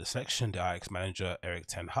him out of the selection, the Ajax manager Erik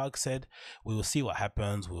ten Hag said. We will see what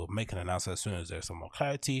happens. We will make an announcement as soon as there's some more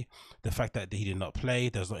clarity. The fact that he did not play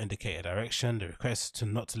does not indicate a direction. The request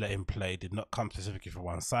not to let him play did not come specifically from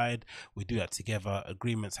one side. We do that together.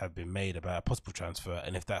 Agreements have been made about a possible transfer,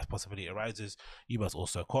 and if that possibility arises, you must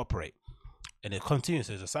also cooperate. And it continues,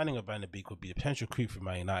 says the signing of Van der Beek would be a potential creep for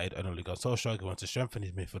Man United. And Ole Gunnar Solskjaer wants to strengthen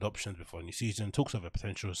his midfield options before a new season. Talks of a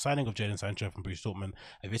potential signing of Jadon Sancho from Borussia Dortmund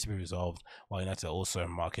have yet to be resolved, while United are also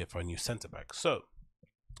in market for a new centre back. So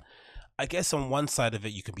I guess on one side of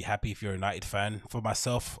it, you can be happy if you're a United fan. For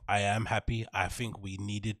myself, I am happy. I think we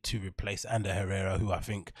needed to replace Ander Herrera, who I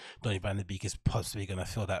think Donny van der Beek is possibly going to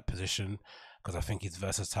fill that position, because I think he's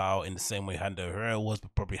versatile in the same way Ander Herrera was,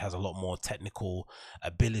 but probably has a lot more technical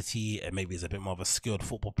ability and maybe is a bit more of a skilled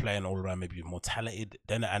football player and all around maybe more talented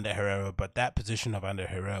than Ander Herrera. But that position of Ander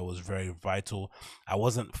Herrera was very vital. I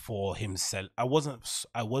wasn't for him I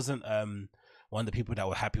wasn't one of the people that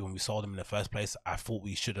were happy when we sold him in the first place. I thought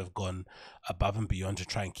we should have gone above and beyond to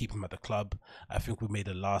try and keep him at the club. I think we made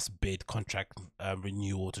a last bid contract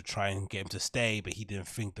renewal to try and get him to stay, but he didn't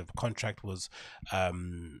think the contract was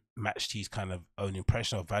matched his kind of own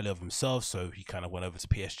impression of value of himself, so he kind of went over to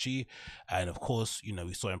PSG. And of course, you know,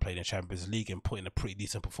 we saw him play in the Champions League and put in a pretty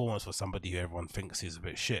decent performance for somebody who everyone thinks is a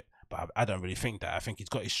bit shit. But I don't really think that. I think he's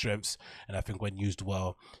got his strengths, and I think when used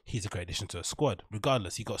well, he's a great addition to the squad.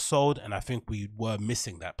 Regardless, he got sold, and I think we were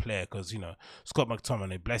missing that player, because, you know, Scott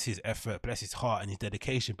McTominay, bless his effort, bless his heart and his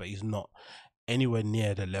dedication, but he's not anywhere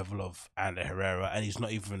near the level of Ander Herrera, and he's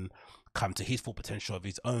not even come to his full potential of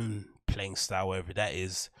his own playing style, wherever that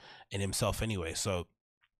is, in himself anyway. So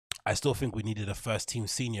I still think we needed a first team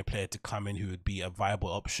senior player to come in who would be a viable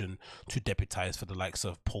option to deputize for the likes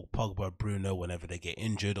of Pogba, Bruno whenever they get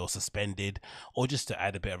injured or suspended, or just to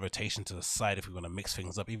add a bit of rotation to the side if we want to mix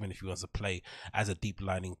things up, even if he wants to play as a deep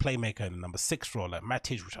lining playmaker in the number 6 role like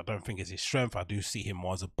Matic, which I don't think is his strength. I do see him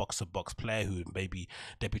more as a box-to-box player who would maybe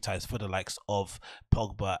deputize for the likes of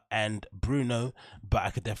Pogba and Bruno, but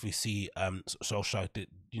I could definitely see Solskjaer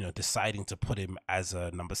deciding to put him as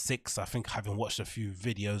a number 6. I think, having watched a few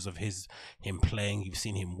videos of him playing, you've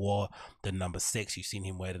seen him wear the number 6, you've seen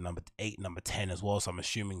him wear the number 8, number 10 as well, so I'm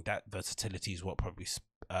assuming that versatility is what probably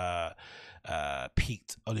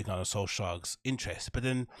piqued Ole Gunnar Solskjaer's interest. But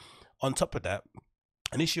then on top of that,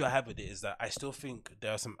 an issue I have with it is that I still think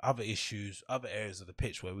there are some other issues, other areas of the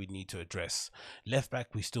pitch where we need to address. Left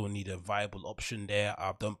back, we still need a viable option there.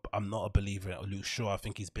 I'm not a believer in Luke Shaw. I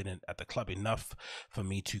think he's been at the club enough for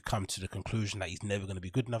me to come to the conclusion that he's never going to be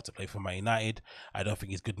good enough to play for Man United. I don't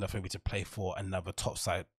think he's good enough maybe to play for another top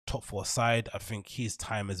 4 side. I think his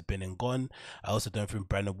time has been and gone. I also don't think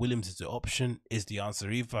Brandon Williams is the option, is the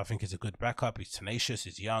answer either. I think he's a good backup. He's tenacious,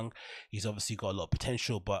 he's young, he's obviously got a lot of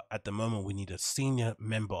potential, but at the moment we need a senior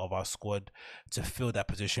member of our squad to fill that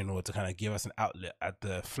position, or to kind of give us an outlet at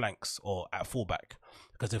the flanks or at fullback.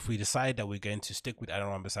 Because if we decide that we're going to stick with Aaron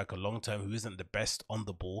Wan-Bissaka long term, who isn't the best on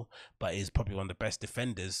the ball but is probably one of the best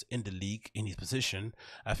defenders in the league in his position,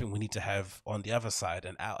 I think we need to have on the other side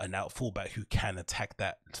an out fullback who can attack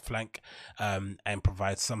that flank and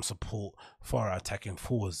provide some support for our attacking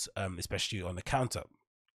forwards, especially on the counter.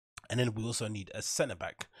 And then we also need a centre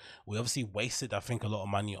back. We obviously wasted, I think, a lot of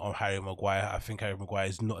money on Harry Maguire. I think Harry Maguire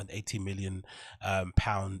is not an 80 million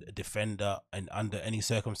pound defender and under any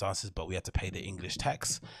circumstances, but we had to pay the English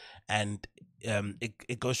tax. And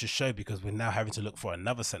it goes to show, because we're now having to look for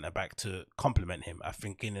another centre back to complement him. I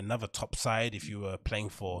think in another top side, if you were playing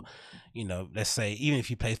for, let's say, even if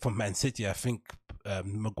you played for Man City, I think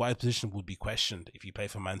Maguire's position would be questioned if he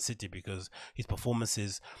played for Man City, because his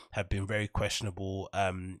performances have been very questionable.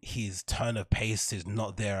 His turn of pace is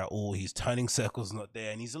not there at all. His turning circle's not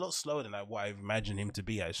there, and he's a lot slower than what I've imagined him to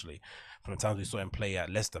be, actually, from the times we saw him play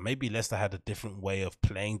at Leicester. Maybe Leicester had a different way of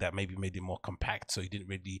playing that maybe made it more compact, so you didn't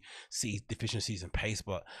really see deficiencies in pace,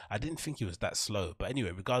 but I didn't think he was that slow. But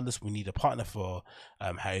anyway, regardless, we need a partner for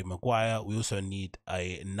Harry Maguire. We also need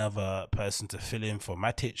another person to fill in for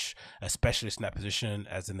Matic, a specialist in that position,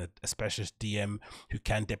 as in a specialist DM who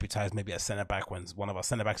can deputize maybe at centre back when one of our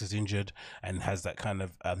centre backs is injured, and has that kind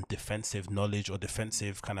of defensive knowledge or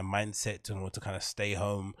defensive kind of mindset in order to kind of stay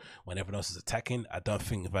home when everyone else is attacking. I don't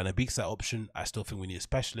think Van der Beek's that option. I still think we need a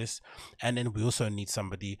specialist. And then we also need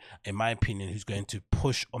somebody, in my opinion, who's going to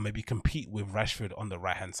push or maybe compete with Rashford on the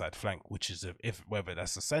right hand side flank, which is whether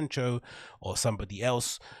that's a Sancho or somebody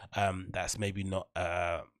else that's maybe not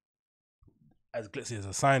as glitzy as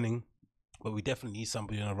a signing, but we definitely need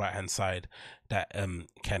somebody on the right hand side that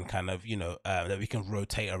can kind of that we can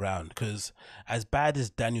rotate around. Because as bad as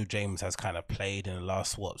Daniel James has kind of played in the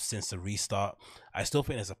last since the restart, I still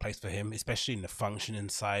think there's a place for him, especially in the functioning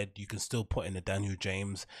side. You can still put in a Daniel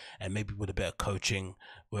James, and maybe with a bit of coaching,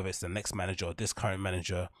 whether it's the next manager or this current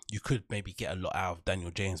manager, you could maybe get a lot out of Daniel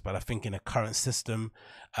James. But I think in a current system,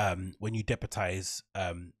 when you deputize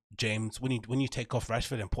James, when you take off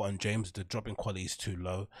Rashford and put on James, the dropping quality is too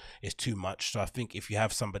low, it's too much. So I think if you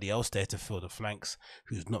have somebody else there to fill the flanks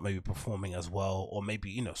who's not maybe performing as well, or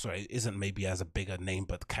maybe, isn't maybe as a bigger name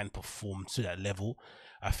but can perform to that level,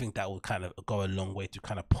 I think that would kind of go a long way to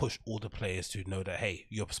kind of push all the players to know that, hey,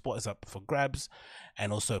 your spot is up for grabs,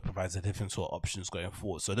 and also provides a different sort of options going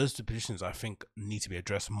forward. So those two positions I think need to be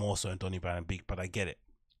addressed more so in Donny and Beek, but I get it.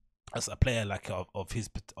 As a player like of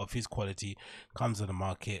his quality comes to the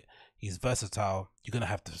market, he's versatile. You're gonna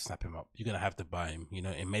have to snap him up. You're gonna have to buy him.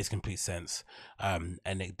 It makes complete sense, and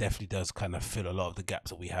it definitely does kind of fill a lot of the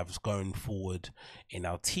gaps that we have going forward in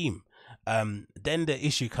our team. Then the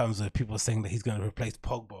issue comes with people saying that he's going to replace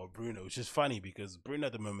Pogba or Bruno, which is funny because Bruno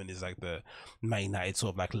at the moment is like the Man United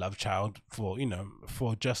sort of like love child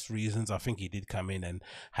for just reasons. I think he did come in and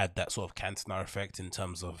had that sort of Cantona effect in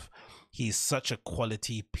terms of he's such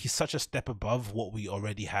a step above what we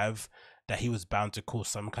already have, that he was bound to cause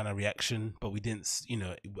some kind of reaction, but we didn't,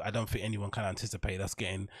 I don't think anyone can anticipate us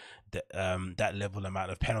getting that level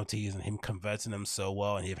amount of penalties and him converting them so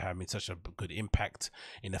well, and him having such a good impact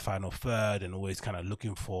in the final third and always kind of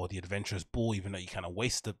looking for the adventurous ball, even though you kind of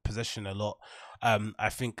waste the possession a lot. I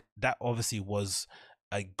think that obviously was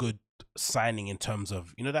a good signing in terms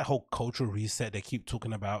of that whole cultural reset they keep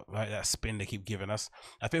talking about, right? That spin they keep giving us.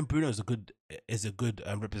 I think Bruno is a good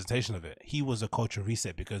representation of it. He was a cultural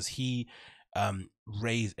reset because he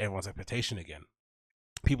raised everyone's expectation again.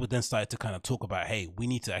 People then started to kind of talk about, hey, we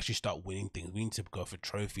need to actually start winning things. We need to go for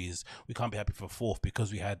trophies. We can't be happy for fourth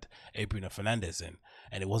because we had a Bruno Fernandes in,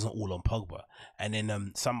 and it wasn't all on Pogba. And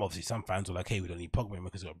then some fans were like, hey, we don't need Pogba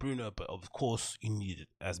because we got Bruno. But of course, you need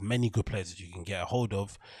as many good players as you can get a hold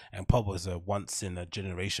of. And Pogba is a once in a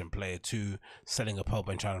generation player too. Selling a Pogba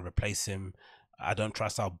and trying to replace him, I don't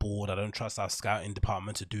trust our board. I don't trust our scouting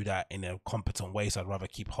department to do that in a competent way. So I'd rather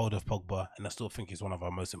keep hold of Pogba, and I still think he's one of our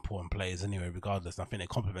most important players anyway, regardless. And I think they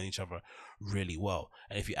complement each other really well.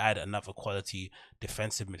 And if you add another quality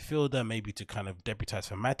defensive midfielder, maybe to kind of deputize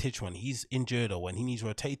for Matic when he's injured or when he needs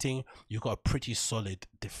rotating, you've got a pretty solid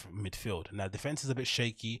midfield. Now defense is a bit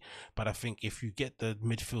shaky, but I think if you get the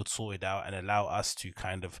midfield sorted out and allow us to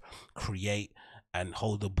kind of create and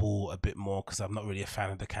hold the ball a bit more, because I'm not really a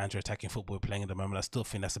fan of the counter-attacking football we're playing at the moment. I still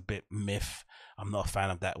think that's a bit myth. I'm not a fan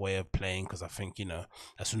of that way of playing, because I think,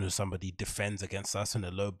 as soon as somebody defends against us in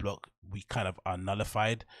the low block, we kind of are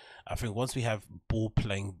nullified. I think once we have ball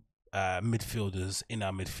playing midfielders in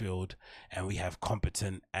our midfield, and we have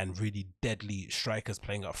competent and really deadly strikers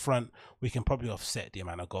playing up front, we can probably offset the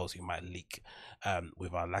amount of goals we might leak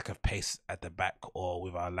with our lack of pace at the back, or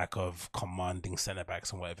with our lack of commanding centre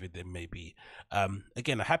backs and whatever they may be.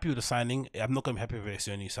 Again, I'm happy with the signing. I'm not going to be happy with it's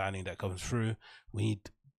the only signing that comes through. We need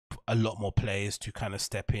a lot more players to kind of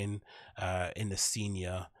step in the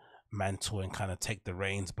senior mantle and kind of take the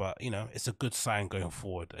reins, but it's a good sign going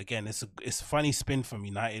forward. Again, it's a funny spin from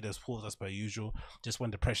United as per usual, just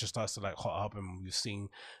when the pressure starts to like hot up, and we've seen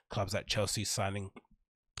clubs like Chelsea signing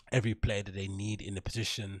every player that they need in the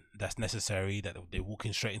position that's necessary, that they walk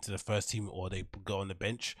in straight into the first team or they go on the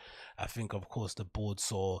bench. I think, of course, the board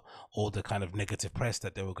saw all the kind of negative press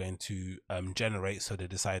that they were going to generate, so they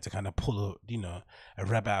decided to kind of pull a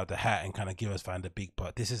rabbit out of the hat and kind of give us Van der Beek.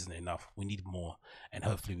 But this isn't enough. We need more, and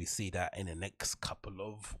hopefully we see that in the next couple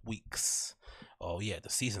of weeks. Oh yeah, the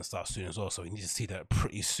season starts soon as well, so we need to see that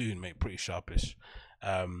pretty soon, mate. Pretty sharpish.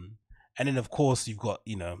 And then of course you've got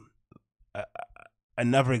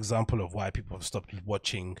another example of why people have stopped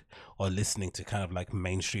watching or listening to kind of like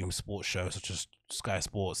mainstream sports shows such as Sky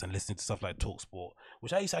Sports, and listening to stuff like talkSPORT,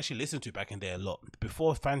 which I used to actually listen to back in there a lot.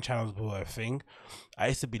 Before fan channels were a thing, I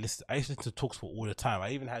used to listen to talkSPORT all the time.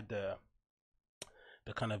 I even had the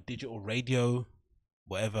kind of digital radio,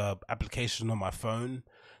 whatever application on my phone,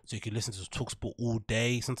 so you could listen to talkSPORT all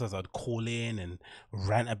day. Sometimes I'd call in and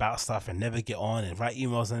rant about stuff and never get on and write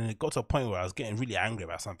emails, and it got to a point where I was getting really angry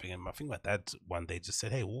about something, and I think my dad one day just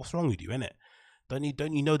said, hey, what's wrong with you, innit? Don't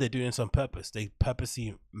you know they're doing this on purpose? They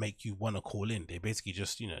purposely make you want to call in. They basically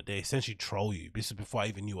just they essentially troll you. This is before I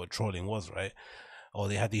even knew what trolling was, right? Or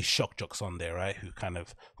they had these shock jocks on there, right, who kind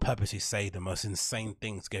of purposely say the most insane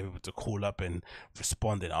things to get people to call up and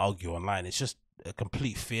respond and argue online. It's just a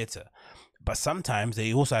complete theatre. But sometimes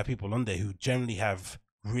they also have people on there who generally have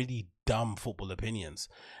really dumb football opinions,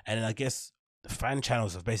 and then I guess the fan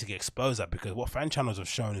channels have basically exposed that, because what fan channels have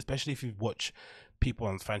shown, especially if you watch people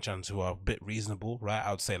on fan channels who are a bit reasonable, right?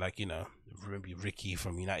 I would say like maybe Ricky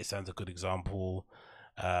from United Sounds a good example.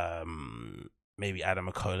 maybe Adam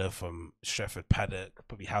McCullough from Stretford Paddock.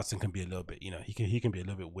 Probably Houghton can be a little bit, you know, he can be a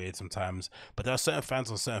little bit weird sometimes. But there are certain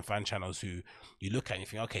fans on certain fan channels who you look at and you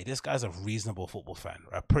think, okay, this guy's a reasonable football fan,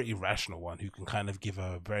 a pretty rational one who can kind of give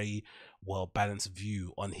a very well balanced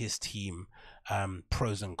view on his team,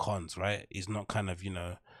 pros and cons, right? He's not kind of, you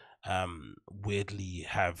know, weirdly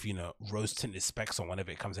have, you know, rose tinted specs on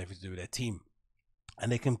whenever it comes to do with their team.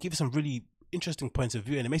 And they can give some really interesting points of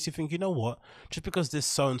view, and it makes you think, you know what, just because this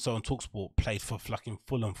so-and-so on talkSPORT played for fucking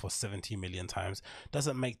Fulham for 70 million times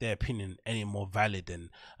doesn't make their opinion any more valid than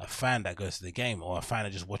a fan that goes to the game or a fan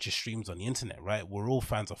that just watches streams on the internet, right? We're all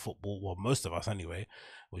fans of football, well, most of us anyway,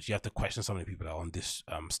 which you have to question some of the people that are on this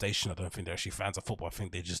station. I don't think they're actually fans of football. I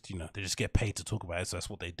think they just, you know, they just get paid to talk about it, so that's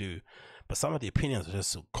what they do. But some of the opinions are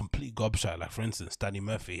just complete gobshite. Like, for instance, Danny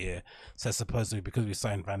Murphy here says supposedly because we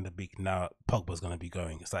signed Van der Beek, now Pogba's going to be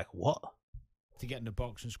going. It's like, what? To get in the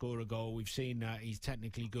box and score a goal. We've seen that he's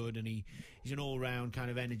technically good, and he's an all-round kind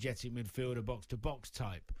of energetic midfielder, box-to-box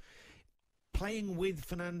type. Playing with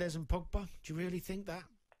Fernandes and Pogba, do you really think that?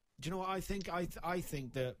 Do you know what I think? I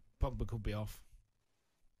think that Pogba could be off.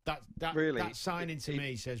 That signing to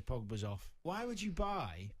me says Pogba's off. Why would you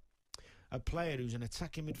buy a player who's an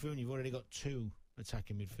attacking midfielder? You've already got 2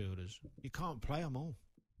 attacking midfielders. You can't play them all.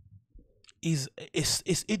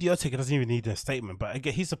 It's idiotic. It doesn't even need a statement. But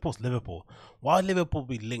again, he supports Liverpool. Why Liverpool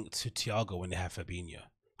be linked to Thiago when they have Fabinho?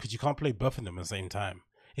 Because you can't play both of them at the same time.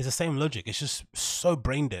 It's the same logic. It's just so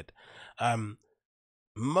brain dead.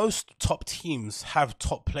 Most top teams have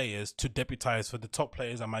top players to deputize for the top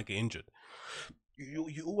players that might get injured.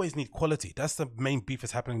 You always need quality. That's the main beef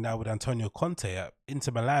that's happening now with Antonio Conte at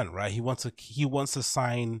Inter Milan, right? He wants to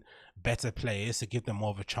sign better players to give them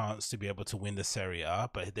more of a chance to be able to win the Serie A,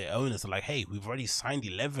 but their owners are like, hey, we've already signed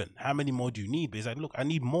 11. How many more do you need? But he's like, look, I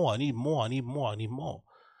need more.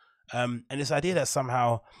 And this idea that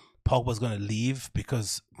somehow Pogba's going to leave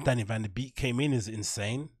because Danny Van der Beek came in is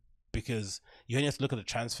insane, because you only have to look at the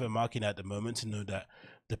transfer market at the moment to know that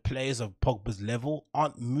the players of Pogba's level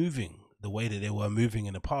aren't moving the way that they were moving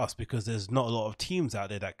in the past, because there's not a lot of teams out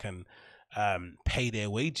there that can pay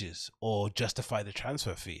their wages or justify the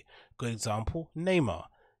transfer fee. Good example, Neymar.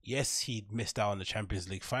 Yes, he missed out on the Champions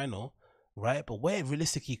League final, right? But where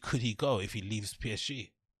realistically could he go if he leaves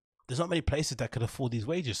PSG? There's not many places that could afford these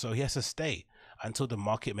wages, so he has to stay until the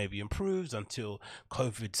market maybe improves, until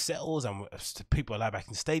COVID settles and people are allowed back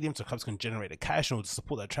in stadiums so clubs can generate the cash in order to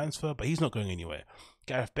support that transfer. But he's not going anywhere.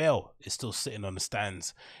 Gareth Bale is still sitting on the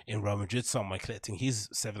stands in Real Madrid somewhere collecting his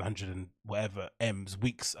 700 and whatever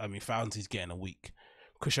pounds he's getting a week.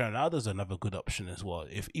 Cristiano Ronaldo's another good option as well.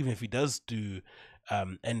 Even if he does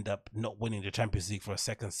end up not winning the Champions League for a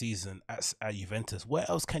second season at Juventus, where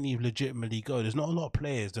else can he legitimately go? There's not a lot of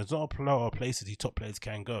players. There's not a lot of places these top players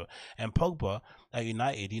can go. And Pogba at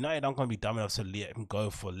United aren't going to be dumb enough to let him go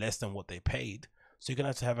for less than what they paid. So you're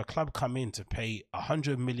going to have a club come in to pay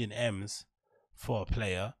 100 million M's for a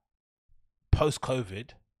player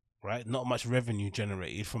post-COVID, right? Not much revenue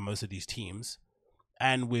generated from most of these teams,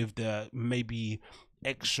 and with the maybe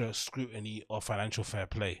extra scrutiny of financial fair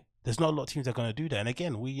play. There's not a lot of teams that are going to do that. And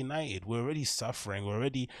again, we're United. We're already suffering. We're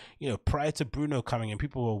already, prior to Bruno coming in,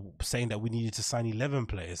 people were saying that we needed to sign 11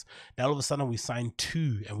 players. Now all of a sudden we signed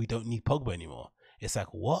 2 and we don't need Pogba anymore. It's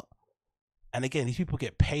like, what? And again, these people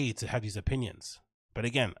get paid to have these opinions. But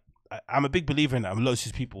again, I'm a big believer in that. I'm loads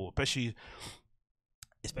of these people,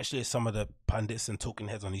 especially some of the pundits and talking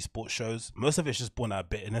heads on these sports shows. Most of it's just born out of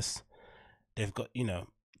bitterness. They've got,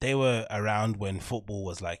 they were around when football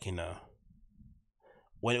was like,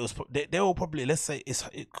 when it was, they were probably, let's say,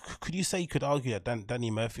 you could argue that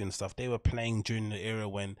Danny Murphy and stuff, they were playing during the era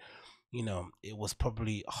when, it was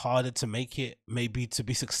probably harder to make it, maybe to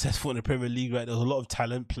be successful in the Premier League, right? There was a lot of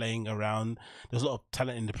talent playing around. There's a lot of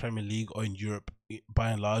talent in the Premier League or in Europe,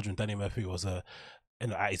 by and large, when Danny Murphy was at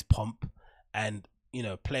his pomp. And,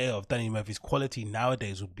 player of Danny Murphy's quality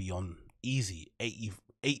nowadays would be on easy,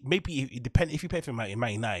 maybe it depends. If you pay for Man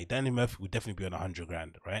United, Danny Murphy would definitely be on 100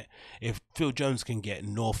 grand, right? If Phil Jones can get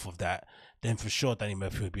north of that, then for sure Danny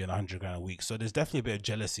Murphy would be on 100 grand a week. So there's definitely a bit of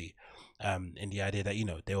jealousy in the idea that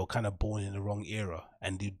they were kind of born in the wrong era,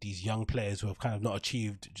 and these young players who have kind of not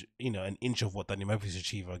achieved an inch of what Danny Murphy's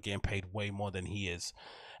achieved are getting paid way more than he is,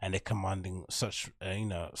 and they're commanding such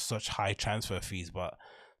such high transfer fees. But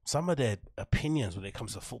some of their opinions when it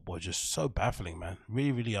comes to football are just so baffling, man.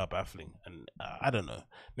 Really, really are baffling. And I don't know.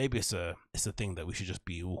 Maybe it's a thing that we should just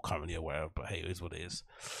be all currently aware of. But hey, it is what it is.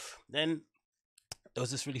 Then there was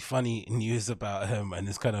this really funny news about him and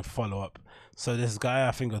this kind of follow up. So this guy,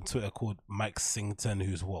 I think on Twitter, called Mike Singleton,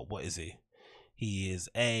 who's what is he? He is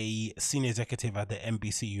a senior executive at the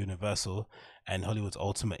NBC Universal and Hollywood's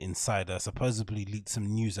Ultimate Insider. Supposedly leaked some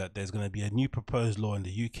news that there's going to be a new proposed law in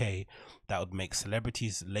the UK that would make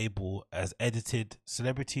celebrities label as edited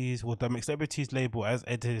label as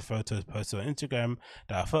edited photos posted on Instagram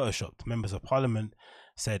that are photoshopped. Members of Parliament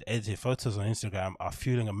said edited photos on Instagram are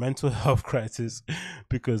fueling a mental health crisis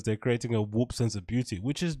because they're creating a warped sense of beauty,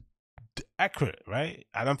 which is accurate, right?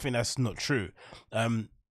 I don't think that's not true.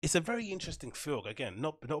 It's a very interesting field. Again,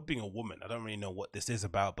 not being a woman, I don't really know what this is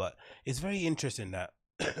about, but it's very interesting that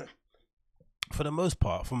for the most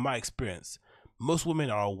part, from my experience, most women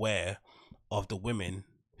are aware of the women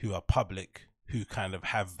who are public who kind of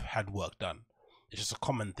have had work done. It's just a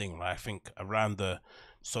common thing, right? I think around the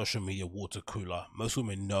social media water cooler, most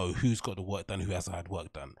women know who's got the work done, who hasn't had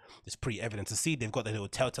work done. It's pretty evident to see. They've got their little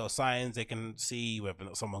telltale signs. They can see whether or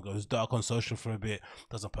not someone goes dark on social for a bit,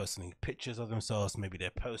 doesn't post any pictures of themselves, maybe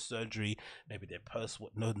they're post surgery, maybe they're post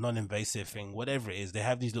non-invasive thing, whatever it is. They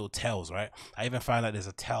have these little tells, right? I even found out there's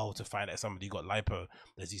a tell to find out somebody got lipo.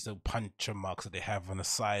 There's these little puncture marks that they have on the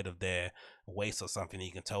side of their waist or something.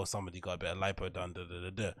 You can tell somebody got a bit of lipo done.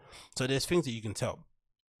 So there's things that you can tell.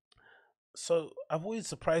 So I've always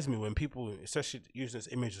surprised me when people, especially use this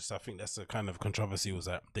image and stuff. I think that's the kind of controversy, was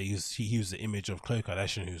that he used the image of Khloe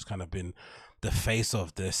Kardashian, who's kind of been the face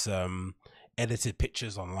of this edited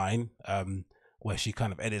pictures online, where she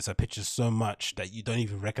kind of edits her pictures so much that you don't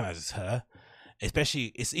even recognize it's her.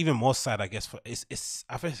 Especially, it's even more sad, I guess.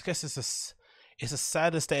 I guess it's a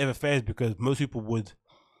sadder state of affairs because most people would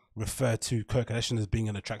refer to Khloe Kardashian as being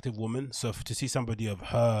an attractive woman. So to see somebody of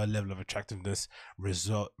her level of attractiveness reduce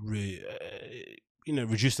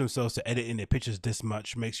themselves to editing their pictures this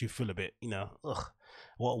much makes you feel a bit,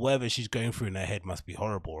 whatever she's going through in her head must be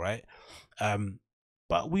horrible, right?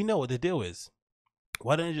 But we know what the deal is.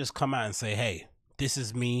 Why don't you just come out and say, hey, this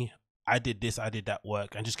is me, I did this, I did that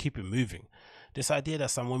work, and just keep it moving. This idea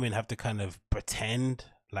that some women have to kind of pretend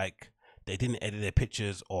like they didn't edit their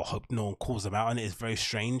pictures or hope no one calls them out on it is very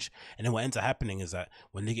strange. And then what ends up happening is that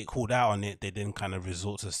when they get called out on it, they then kind of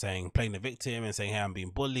resort to playing the victim and saying, hey, I'm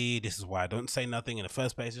being bullied, this is why I don't say nothing in the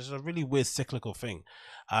first place. It's a really weird cyclical thing.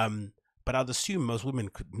 But I'd assume most women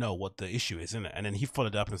could know what the issue is, isn't it? And then he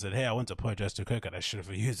followed up and said, hey, I want to apologize to Khloe Kardashian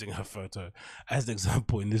for using her photo as an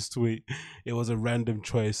example in this tweet. It was a random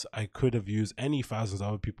choice. I could have used any thousands of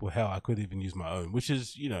other people. Hell, I could even use my own, which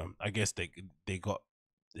is, I guess they got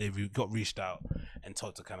reached out and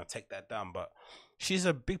told to kind of take that down. But she's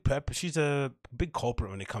a big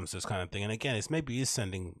culprit when it comes to this kind of thing. And again, it's maybe is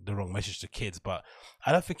sending the wrong message to kids, but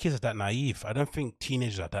I don't think kids are that naive. I don't think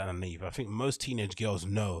teenagers are that naive. I think most teenage girls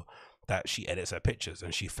know that she edits her pictures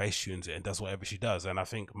and she face tunes it and does whatever she does. And I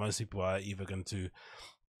think most people are either going to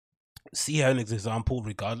see her as an example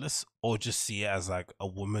regardless, or just see it as like a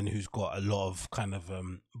woman who's got a lot of kind of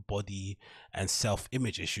body and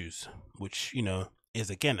self-image issues, which is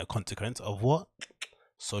again a consequence of what?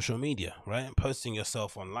 Social media, right? Posting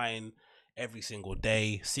yourself online every single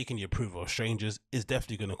day, seeking the approval of strangers is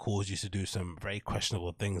definitely going to cause you to do some very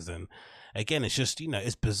questionable things. And again, it's just,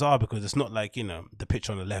 it's bizarre because it's not like, the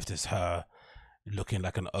picture on the left is her looking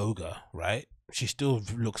like an ogre, right? She still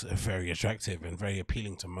looks very attractive and very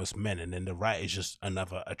appealing to most men, and then the right is just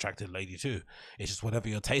another attractive lady too. It's just whatever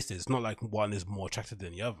your taste is. It's not like one is more attractive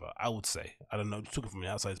than the other, I would say. I don't know, talking from the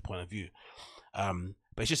outside's point of view.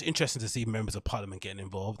 But it's just interesting to see members of parliament getting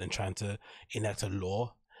involved and trying to enact a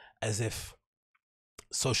law as if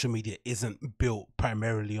social media isn't built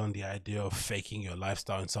primarily on the idea of faking your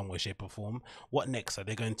lifestyle in some way, shape or form. What next? Are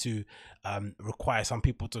they going to require some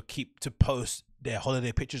people to post their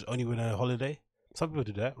holiday pictures only when they're on holiday? Some people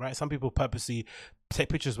do that, right? Some people purposely take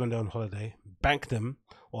pictures when they're on holiday, bank them,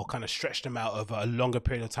 or kind of stretch them out over a longer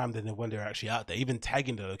period of time than when they're actually out there, even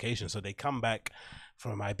tagging the location. So they come back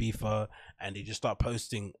from Ibiza and they just start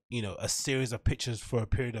posting, a series of pictures for a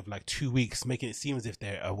period of like 2 weeks, making it seem as if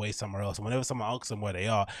they're away somewhere else. And whenever someone asks them where they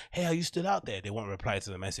are, hey, are you still out there? They won't reply to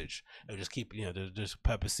the message. They'll just keep, they'll just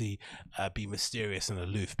purposely be mysterious and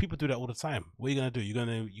aloof. People do that all the time. What are you gonna do?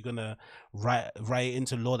 You're gonna write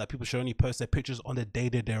into law that people should only post their pictures on the day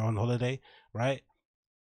that they're on holiday, right?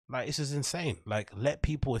 Like, this is insane. Like, let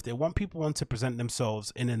people, if they want to present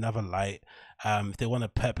themselves in another light, if they want to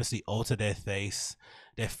purposely alter their face,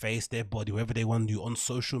 their body, whatever they want to do on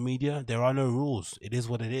social media, there are no rules. It is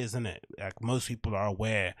what it is, isn't it? Like, most people are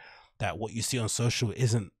aware that what you see on social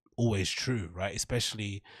isn't always true, right?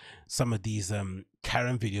 Especially some of these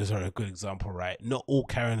Karen videos are a good example, right? Not all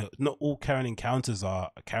Karen encounters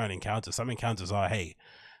are Karen encounters. Some encounters are, hey,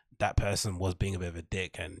 that person was being a bit of a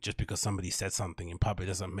dick, and just because somebody said something in public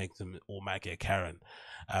doesn't make them automatically a Karen.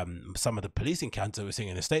 Some of the police encounters we're seeing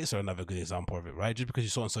in the States are another good example of it, right? Just because you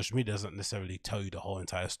saw on social media doesn't necessarily tell you the whole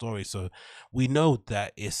entire story. So we know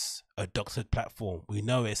that it's a doctored platform. We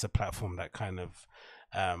know it's a platform that kind of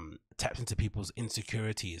taps into people's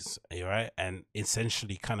insecurities, right? And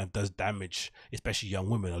essentially kind of does damage, especially young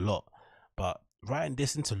women, a lot. But writing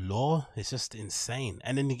this into law is just insane.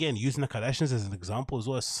 And then again, using the Kardashians as an example as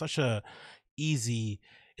well, it's such a easy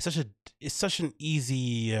it's such an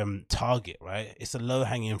easy target, right? It's a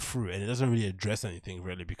low-hanging fruit, and it doesn't really address anything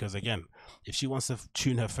really, because again, if she wants to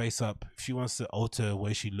tune her face up, if she wants to alter the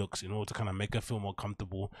way she looks in order to kind of make her feel more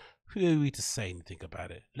comfortable, who are we to say anything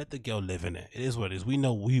about it? Let the girl live in it. It is what it is. We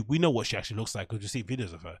know what she actually looks like because you see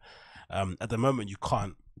videos of her. At the moment, you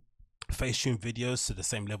can't face tune videos to the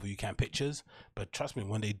same level you can pictures, but trust me,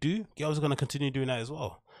 when they do, girls are going to continue doing that as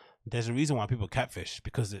well. There's a reason why people catfish,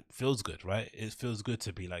 because it feels good, right? It feels good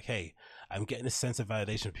to be like, hey, I'm getting a sense of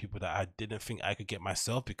validation from people that I didn't think I could get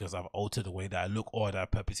myself because I've altered the way that I look or that I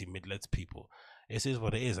purposely misled people. This is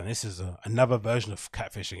what it is, and this is another version of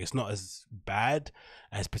catfishing. It's not as bad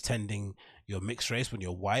as pretending you're mixed race when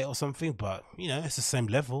you're white or something, but you know, it's the same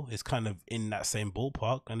level. It's kind of in that same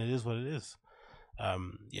ballpark, and it is what it is.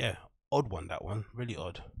 Yeah, odd one, that one, really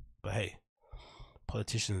odd. But hey,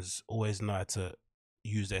 politicians always know how to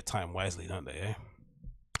use their time wisely, don't they? Eh?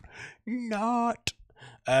 Not.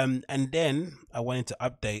 And then I wanted to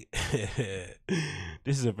update.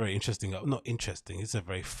 This is a very interesting, not interesting. It's a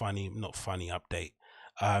very funny, not funny update.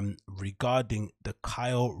 Regarding the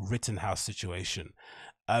Kyle Rittenhouse situation.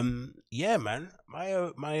 Yeah, man,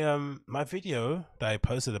 my video that I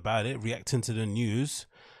posted about it, reacting to the news,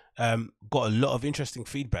 got a lot of interesting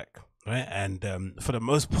feedback, right? And for the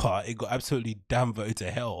most part, it got absolutely downvoted to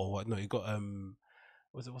hell or whatnot. It got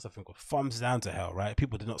what's that thing called? Thumbs down to hell, right?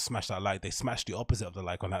 People did not smash that like. They smashed the opposite of the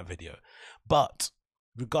like on that video. But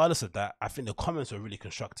regardless of that, I think the comments were really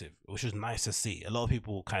constructive, which is nice to see. A lot of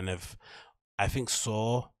people kind of, I think,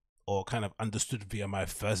 saw or kind of understood via my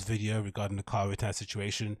first video regarding the car return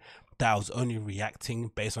situation that I was only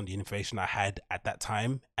reacting based on the information I had at that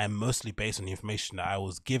time, and mostly based on the information that I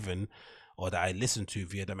was given or that I listened to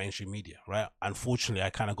via the mainstream media, right? Unfortunately, I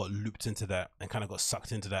kind of got looped into that and kind of got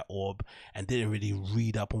sucked into that orb and didn't really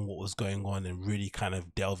read up on what was going on and really kind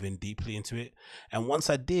of delve in deeply into it. And once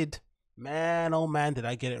I did, man, oh man, did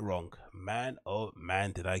I get it wrong. Man, oh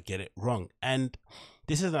man, did I get it wrong. And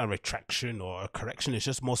this isn't a retraction or a correction. It's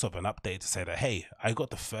just more so of an update to say that, hey, I got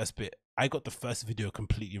the first video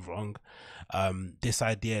completely wrong. This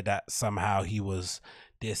idea that somehow he was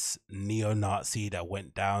this neo-Nazi that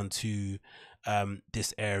went down to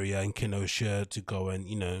this area in Kenosha to go and,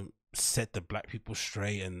 you know, set the black people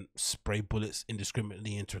straight and spray bullets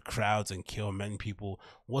indiscriminately into crowds and kill many people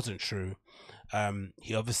wasn't true.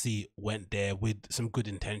 He obviously went there with some good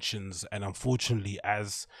intentions, and unfortunately,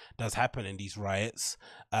 as does happen in these riots,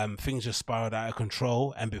 things just spiraled out of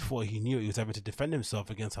control, and before he knew it, he was able to defend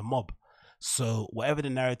himself against a mob. So whatever the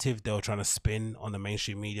narrative they were trying to spin on the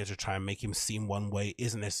mainstream media to try and make him seem one way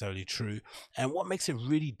isn't necessarily true. And what makes it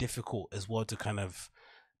really difficult as well to kind of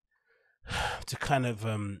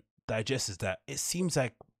digest is that it seems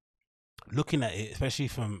like, looking at it, especially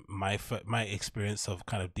from my experience of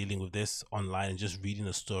kind of dealing with this online and just reading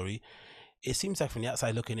the story, it seems like from the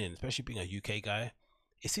outside looking in, especially being a UK guy,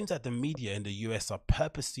 it seems like the media in the US are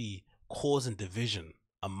purposely causing division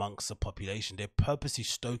amongst the population. They're purposely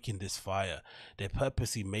stoking this fire. They're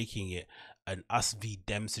purposely making it an us v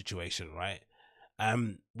them situation, right?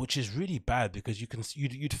 Which is really bad, because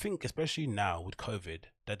you'd think, especially now with COVID,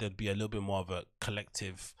 that there'd be a little bit more of a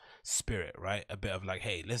collective spirit, right? A bit of like,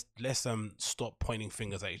 hey, let's stop pointing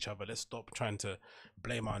fingers at each other. Let's stop trying to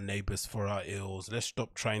blame our neighbors for our ills. Let's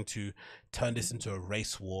stop trying to turn this into a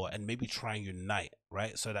race war and maybe try and unite,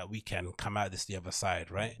 right? So that we can come out this the other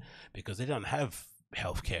side, right? Because they don't have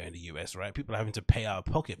healthcare in the US, right? People are having to pay out of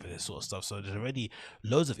pocket for this sort of stuff, so there's already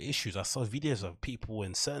loads of issues. I saw videos of people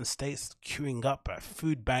in certain states queuing up at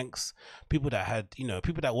food banks. People that had, you know,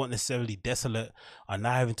 people that weren't necessarily desolate are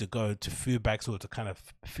now having to go to food banks or to kind of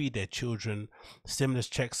feed their children. Stimulus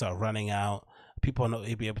checks are running out. People are not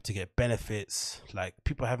able to get benefits. Like,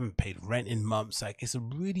 people haven't paid rent in months. Like, it's a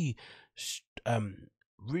really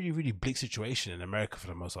really bleak situation in America for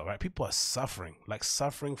the most part, right? People are suffering, like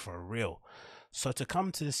suffering for real. So to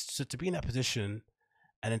come to this, so to be in that position,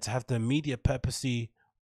 and then to have the media purposely,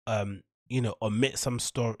 you know, omit some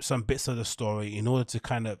bits of the story in order to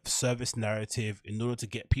kind of service narrative, in order to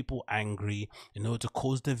get people angry, in order to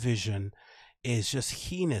cause division, is just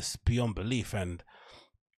heinous beyond belief. And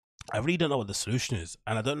I really don't know what the solution is,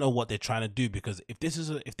 and I don't know what they're trying to do, because if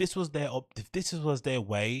this was their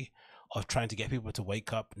way of trying to get people to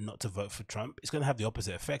wake up not to vote for Trump, it's going to have the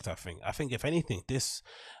opposite effect. I think if anything, these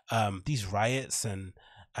riots and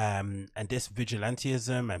this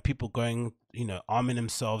vigilantism and people going, arming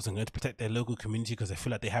themselves and going to protect their local community because they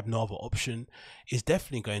feel like they have no other option, is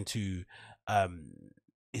definitely going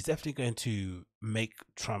to make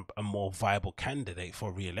Trump a more viable candidate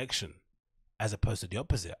for re-election, as opposed to the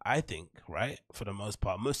opposite. I think, right, for the most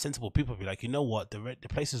part, most sensible people be like, you know what, the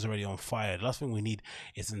place is already on fire. The last thing we need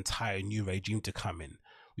is an entire new regime to come in.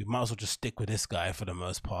 We might as well just stick with this guy for the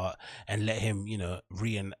most part and let him,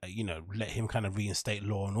 let him kind of reinstate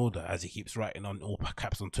law and order, as he keeps writing on all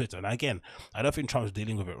caps on Twitter. And again, I don't think Trump's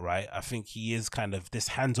dealing with it right. I think he is kind of this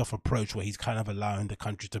hands-off approach where he's kind of allowing the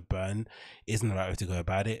country to burn isn't the right way to go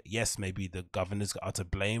about it. Yes, maybe the governors are to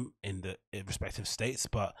blame in the respective states,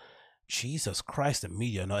 but Jesus Christ, the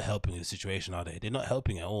media are not helping the situation, are they? They're not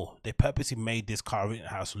helping at all. They purposely made this Kyle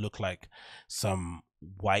Rittenhouse look like some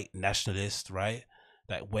white nationalist, right?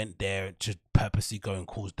 That went there to purposely go and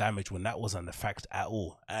cause damage, when that wasn't the fact at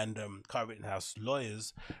all. And Kyle Rittenhouse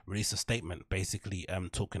lawyers released a statement basically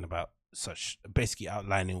talking about basically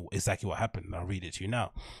outlining exactly what happened. And I'll read it to you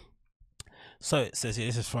now. So it says here,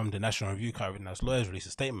 this is from the National Review. Kyle Rittenhouse lawyers released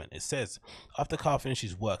a statement. It says, after Kyle finished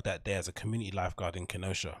his work that day as a community lifeguard in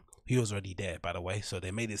Kenosha, he was already there, by the way, so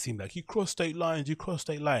they made it seem like he crossed state lines.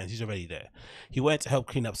 He's already there. He went to help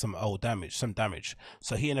clean up some damage.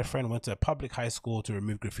 So he and a friend went to a public high school to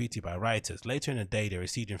remove graffiti by rioters. Later in the day, they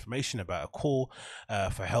received information about a call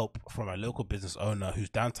for help from a local business owner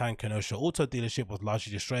whose downtown Kenosha auto dealership was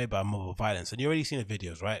largely destroyed by mob violence. And you already seen the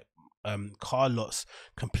videos, right? Car lots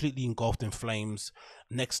completely engulfed in flames.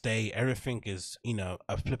 Next day, everything is,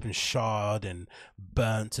 a flipping shard and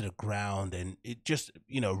burnt to the ground, and it just,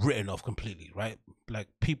 written off completely, right? Like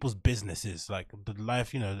people's businesses, like the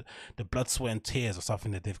life, the blood, sweat, and tears or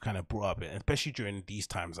something that they've kind of brought up, and especially during these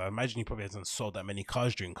times. I imagine he probably hasn't sold that many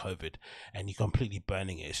cars during COVID, and you're completely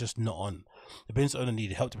burning it. It's just not on. The business owner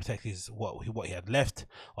needed help to protect what he had left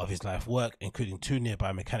of his life work, including 2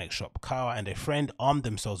 nearby mechanic shop. Kyle and a friend armed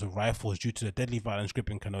themselves with rifles due to the deadly violence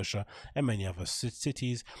gripping Kenosha and many other cities,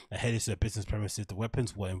 and headed to the business premises. The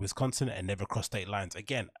weapons were in Wisconsin and never crossed state lines.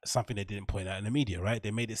 Again, something they didn't point out in the media, right? They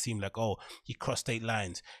made it seem like, oh, he crossed state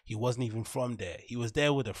lines. He wasn't even from there. He was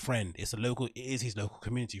there with a friend. It is his local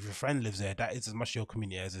community. If your friend lives there, that is as much your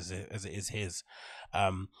community as it is his.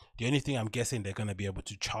 The only thing I'm guessing they're going to be able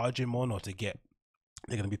to charge him on, or they're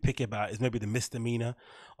going to be picky about, is maybe the misdemeanor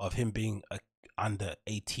of him being under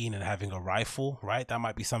 18 and having a rifle, right? That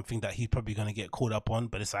might be something that he's probably going to get caught up on.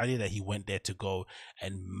 But it's the idea that he went there to go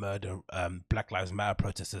and murder Black Lives Matter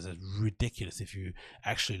protesters is ridiculous if you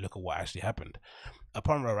actually look at what actually happened.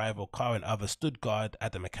 Upon arrival, Kyle and others stood guard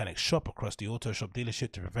at the mechanic shop across the auto shop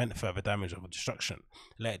dealership to prevent further damage or destruction.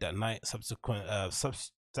 Late that night,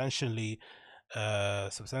 substantially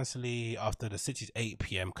after the city's 8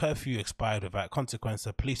 p.m. curfew expired without consequence,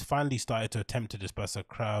 the police finally started to attempt to disperse a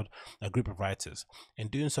group of rioters. In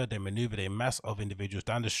doing so, they maneuvered a mass of individuals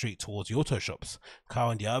down the street towards the auto shops.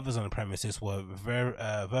 Kyle and the others on the premises were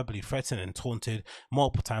verbally threatened and taunted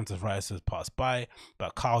multiple times as rioters passed by,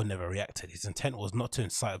 but Kyle never reacted. His intent was not to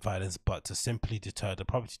incite violence, but to simply deter the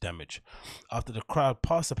property damage. After the crowd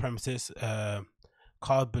passed the premises,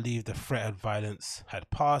 Kyle believed the threat of violence had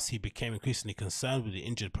passed. He became increasingly concerned with the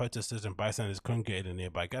injured protesters and bystanders congregated in a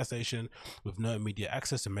nearby gas station. With no immediate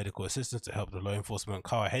access to medical assistance to help the law enforcement,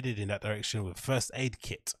 Kyle headed in that direction with first aid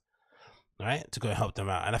kit, right, to go and help them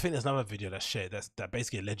out. And I think there's another video that's shared that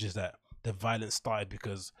basically alleges that the violence started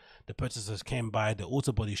because the protesters came by the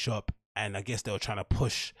auto body shop, and I guess they were trying to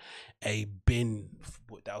push a bin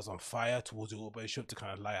that was on fire towards the auto body shop to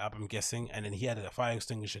kind of light up, I'm guessing. And then he had a fire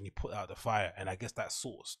extinguisher and he put out the fire, and I guess that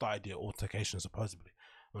sort of started the altercation, supposedly.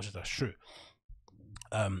 I'm not sure if that's true.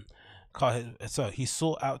 So he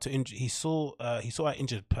sought out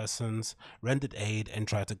injured persons, rendered aid, and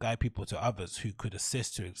tried to guide people to others who could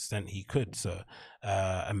assist to the extent he could. So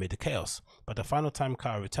amid the chaos. But the final time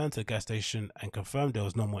Kyle returned to the gas station and confirmed there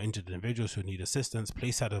was no more injured individuals who need assistance,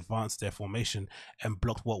 police had advanced their formation and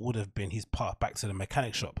blocked what would have been his path back to the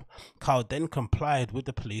mechanic shop. Kyle then complied with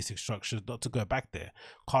the police instructions not to go back there.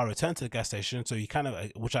 Kyle returned to the gas station, so he kind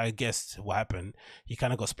of, which I guess what happened, he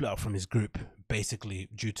kind of got split up from his group, basically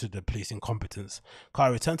due to the police incompetence.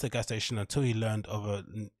 Kyle returned to the gas station until he learned of a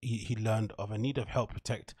need of help to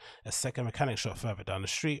protect a second mechanic shop further down the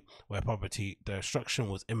street, where property destruction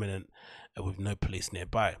was imminent with no police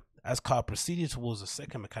nearby. As Kyle proceeded towards the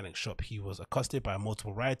second mechanic shop, he was accosted by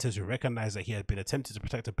multiple rioters who recognized that he had been attempting to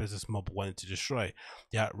protect a business mob wanted to destroy.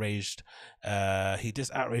 He outraged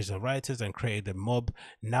the rioters and created a mob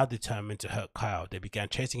now determined to hurt Kyle. They began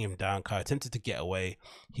chasing him down. Kyle attempted to get away.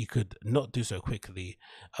 He could not do so quickly.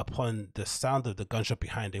 Upon the sound of the gunshot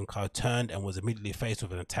behind him, Kyle turned and was immediately faced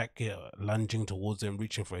with an attacker lunging towards him,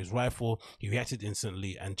 reaching for his rifle. He reacted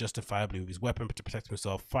instantly and justifiably with his weapon to protect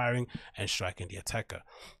himself, firing and striking the attacker.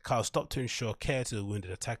 Kyle stopped to ensure care to the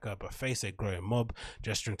wounded attacker, but faced a growing mob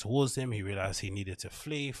gesturing towards him. He realized he needed to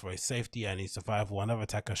flee for his safety and his survival. Another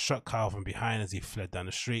attacker shot Kyle from behind as he fled down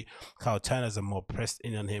the street. Kyle turned as the mob pressed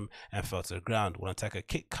in on him and fell to the ground. One attacker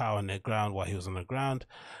kicked Kyle on the ground while he was on the ground.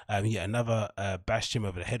 Yet another bashed him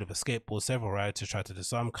over the head with a skateboard. Several rioters tried to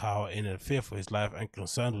disarm Kyle in a fear for his life and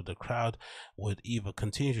concerned with the crowd would either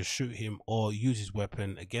continue to shoot him or use his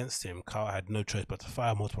weapon against him. Kyle had no choice but to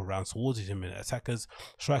fire multiple rounds towards his imminent attackers,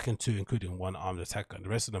 striking two, including one armed attacker. The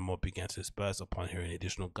rest of the mob began to disperse upon hearing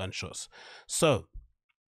additional gunshots. So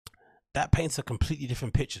that paints a completely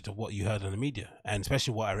different picture to what you heard on the media, and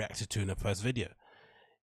especially what I reacted to in the first video.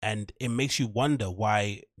 And it makes you wonder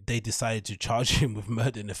why they decided to charge him with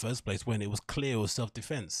murder in the first place when it was clear it was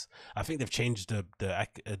self-defense. I think they've changed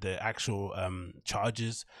the actual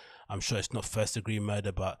charges. I'm sure it's not first-degree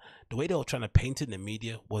murder, but the way they were trying to paint it in the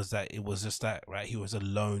media was that it was just that, right? He was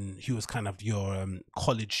alone. He was kind of your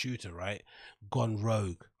college shooter, right? Gone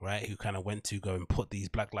rogue, right? Who kind of went to go and put these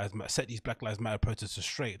set these Black Lives Matter protesters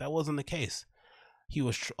straight. That wasn't the case. He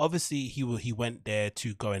was obviously he went there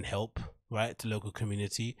to go and help, right, to local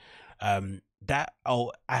community. I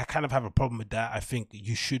kind of have a problem with that. I think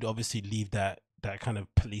you should obviously leave that kind of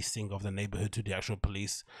policing of the neighborhood to the actual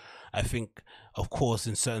police. I think, of course,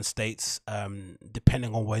 in certain states,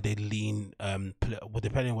 depending on where they lean,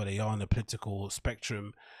 depending on where they are on the political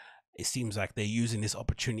spectrum, it seems like they're using this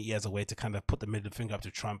opportunity as a way to kind of put the middle finger up to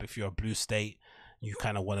Trump. If you're a blue state, you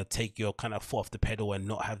kind of want to take your kind of foot off the pedal and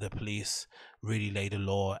not have the police really lay the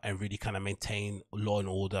law and really kind of maintain law and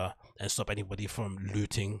order and stop anybody from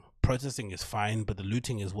looting. Protesting is fine, but the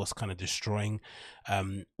looting is what's kind of destroying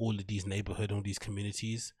all of these neighborhoods, all these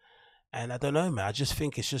communities. And I don't know, man, I just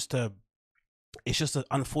think it's just an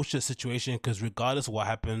unfortunate situation, because regardless of what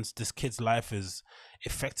happens, this kid's life is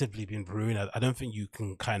effectively been ruined. I don't think you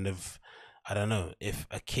can kind of, I don't know, if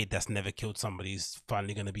a kid that's never killed somebody is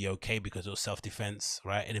finally going to be okay because it was self-defense,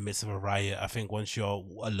 right, in the midst of a riot. I think once you're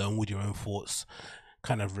alone with your own thoughts,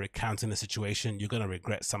 kind of recounting the situation, you're going to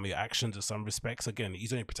regret some of your actions in some respects. Again,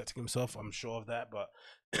 he's only protecting himself, I'm sure of that, but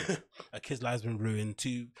a kid's life's been ruined.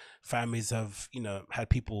 Two families have, had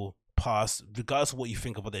people pass, regardless of what you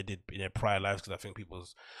think of what they did in their prior lives, because I think people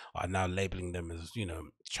are now labeling them as,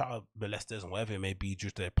 child molesters and whatever it may be due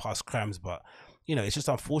to their past crimes. But, it's just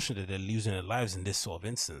unfortunate that they're losing their lives in this sort of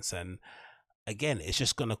instance. And again, it's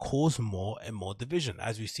just going to cause more and more division,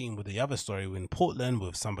 as we've seen with the other story in Portland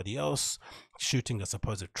with somebody else shooting a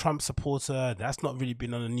supposed Trump supporter. That's not really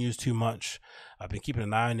been on the news too much. I've been keeping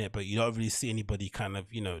an eye on it, but you don't really see anybody kind of,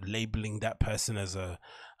 labeling that person as a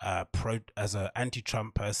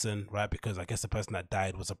anti-Trump person, right? Because I guess the person that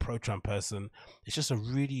died was a pro-Trump person. It's just a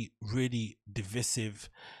really, really divisive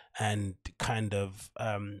and kind of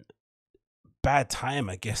bad time,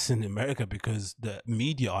 I guess, in America, because the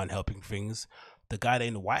media aren't helping things. The guy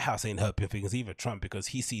in the White House ain't helping things either, Trump, because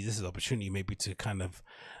he sees this as an opportunity maybe to kind of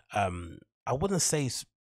I wouldn't say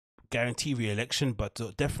guarantee re-election, but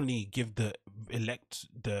to definitely give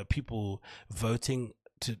the people voting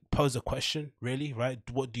to pose a question, really, right?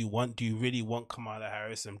 What do you want? Do you really want Kamala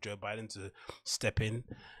Harris and Joe Biden to step in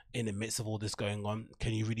the midst of all this going on?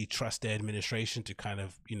 Can you really trust their administration to kind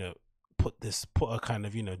of, put a kind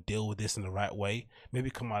of, deal with this in the right way?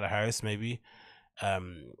 Maybe Kamala Harris,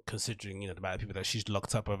 considering, the amount of people that she's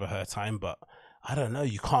locked up over her time. But I don't know,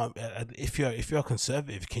 you can't, if you're a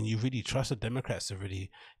conservative, can you really trust the Democrats to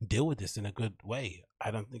really deal with this in a good way?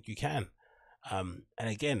 I don't think you can. And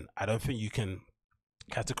again, I don't think you can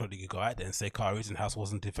categorically go out there and say Kyle Rittenhouse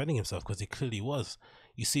wasn't defending himself, because he clearly was.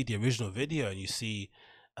 You see the original video and you see,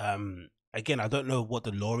 again, I don't know what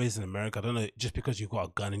the law is in America. I don't know, just because you've got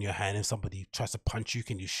a gun in your hand and somebody tries to punch you,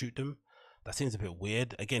 can you shoot them? That seems a bit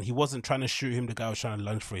weird. Again, he wasn't trying to shoot him. The guy was trying to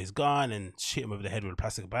lunge for his gun and hit him over the head with a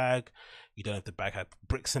plastic bag. You don't know if the bag had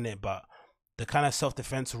bricks in it, but the kind of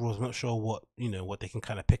self-defense rules, I'm not sure what, what they can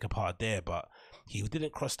kind of pick apart there, but he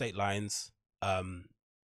didn't cross state lines.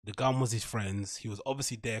 The gun was his friend's. He was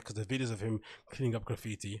obviously there because the videos of him cleaning up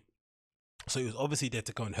graffiti. So he was obviously there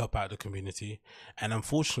to go and help out the community. And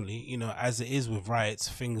unfortunately, you know, as it is with riots,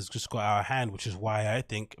 things just got out of hand, which is why I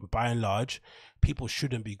think, by and large, people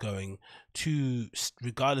shouldn't be going to,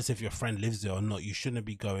 regardless if your friend lives there or not, you shouldn't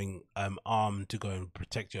be going armed to go and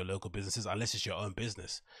protect your local businesses unless it's your own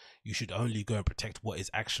business. You should only go and protect what is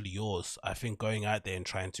actually yours. I think going out there and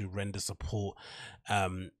trying to render support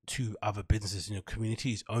to other businesses in your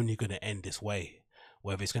community is only going to end this way,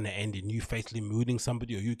 whether it's going to end in you fatally wounding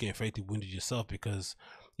somebody or you getting fatally wounded yourself, because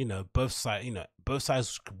you know both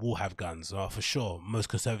sides will have guns, for sure. Most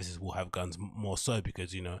conservatives will have guns, more so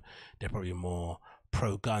because you know they're probably more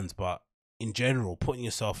pro guns, but in general putting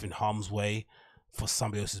yourself in harm's way for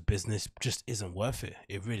somebody else's business just isn't worth it.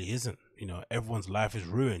 It really isn't. You know, everyone's life is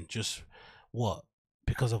ruined. Just what?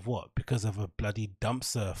 Because of what? Because of a bloody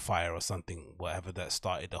dumpster fire or something, whatever that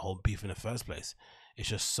started the whole beef in the first place. It's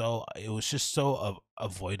just so, it was just so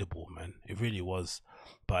avoidable, man. It really was.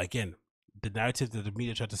 But again, the narrative that the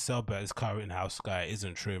media tried to sell about this Kyle Rittenhouse guy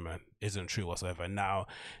isn't true, man. Isn't true whatsoever. Now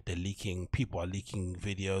they're leaking, people are leaking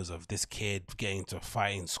videos of this kid getting to a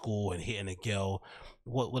fight in school and hitting a girl.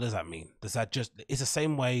 What does that mean? Does that just, it's the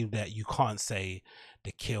same way that you can't say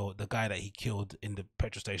the guy that he killed in the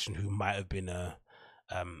petrol station, who might have been a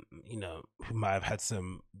you know, who might have had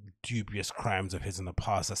some dubious crimes of his in the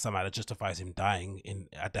past, that somehow that justifies him dying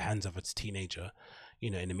at the hands of a teenager,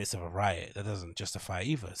 you know, in the midst of a riot. That doesn't justify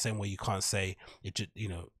either. Same way you can't say it, you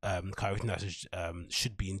know, Kyle Rittenhouse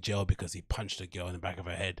should be in jail because he punched a girl in the back of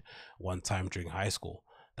her head one time during high school.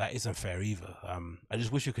 That isn't fair either. I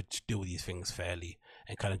just wish we could deal with these things fairly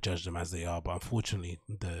and kind of judge them as they are. But unfortunately,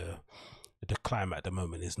 the climate at the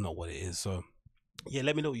moment is not what it is. So yeah,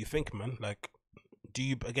 let me know what you think, man. Like, do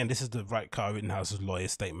you, again, this is the right Kyle Rittenhouse's lawyer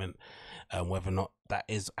statement, whether or not that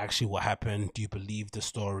is actually what happened. Do you believe the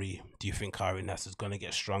story? Do you think Kyle Rittenhouse is going to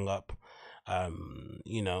get strung up?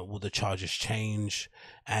 You know, will the charges change?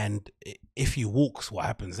 And if he walks, what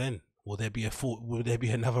happens then? Will there be will there be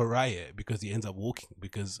another riot because he ends up walking,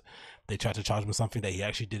 because they tried to charge him with something that he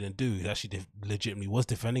actually didn't do? He actually legitimately was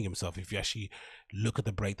defending himself. If you actually look at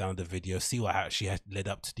the breakdown of the video, see what actually had led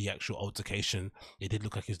up to the actual altercation, it did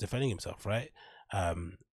look like he was defending himself, right?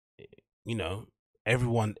 You know,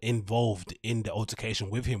 everyone involved in the altercation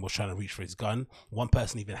with him was trying to reach for his gun. One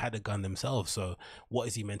person even had a gun themselves. So what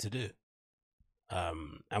is he meant to do?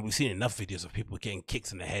 And we've seen enough videos of people getting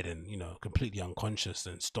kicked in the head and, you know, completely unconscious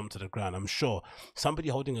and stomped to the ground. I'm sure somebody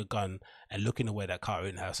holding a gun and looking the way that Kyle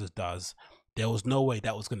Rittenhouse does, there was no way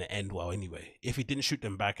that was going to end well anyway. If he didn't shoot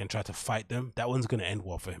them back and try to fight them, that one's going to end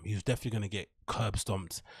well for him. He was definitely going to get curb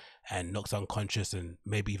stomped and knocked unconscious and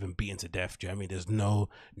maybe even beaten to death. Do you know what I mean? There's no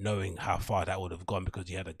knowing how far that would have gone because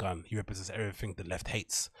he had a gun. He represents everything the left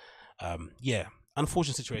hates. Yeah,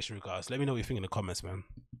 unfortunate situation regardless. Let me know what you think in the comments, man.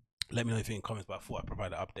 Let me know if you think in comments, but I thought I'd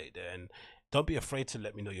provide an update there. And don't be afraid to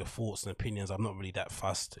let me know your thoughts and opinions. I'm not really that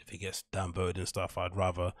fussed if it gets downvoted and stuff. I'd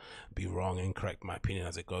rather be wrong and correct my opinion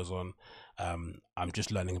as it goes on. I'm just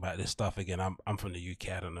learning about this stuff. Again, I'm from the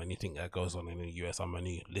UK. I don't know anything that goes on in the US. I'm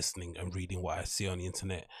only listening and reading what I see on the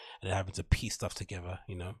internet and having to piece stuff together,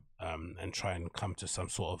 you know, and try and come to some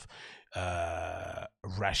sort of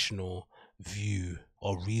rational view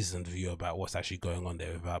or reasoned view about what's actually going on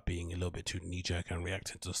there, without being a little bit too knee-jerk and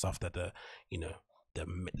reacting to stuff that the, you know, the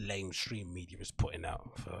mainstream media is putting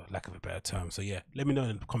out, for lack of a better term. So yeah, let me know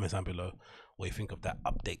in the comments down below what you think of that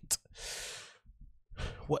update.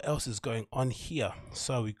 What else is going on here?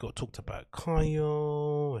 So we got talked about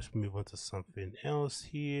Kyle. Let's move on to something else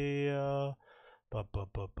here.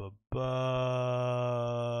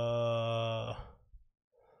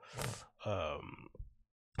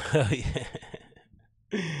 Yeah.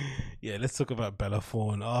 Yeah, let's talk about Bella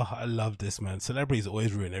Thorne. Oh, I love this, man. Celebrities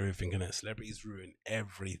always ruin everything, innit? Celebrities ruin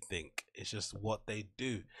everything. It's just what they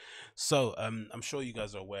do. So, I'm sure you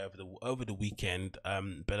guys are aware of over the weekend,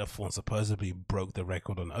 Bella Thorne supposedly broke the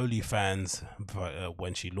record on OnlyFans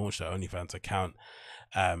when she launched her OnlyFans account,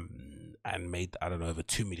 and made, I don't know, over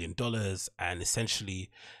 $2 million, and essentially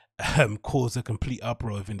caused a complete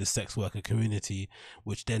uproar within the sex worker community,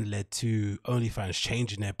 which then led to OnlyFans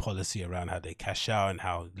changing their policy around how they cash out and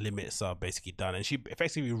how limits are basically done. And she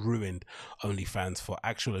effectively ruined OnlyFans for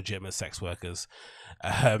actual legitimate sex workers.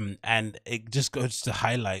 And it just goes to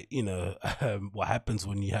highlight, you know, what happens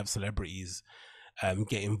when you have celebrities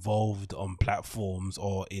get involved on platforms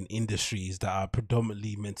or in industries that are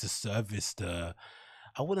predominantly meant to service the,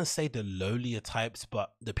 I wouldn't say the lowlier types,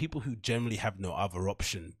 but the people who generally have no other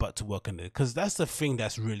option but to work in it. Because that's the thing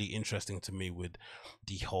that's really interesting to me with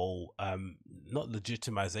the whole not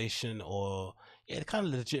legitimization, or yeah, the kind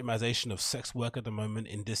of legitimization of sex work at the moment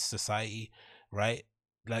in this society, right?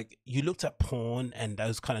 like you looked at porn and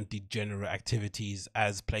those kind of degenerate activities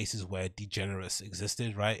as places where degenerates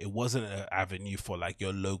existed, right? It wasn't an avenue for like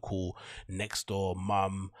your local next door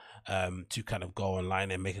mum to kind of go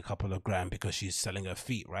online and make a couple of grand because she's selling her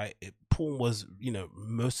feet, right? Porn was, you know,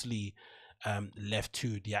 mostly left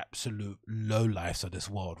to the absolute low lives of this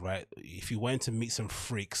world, right? If you wanted to meet some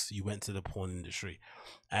freaks, you went to the porn industry,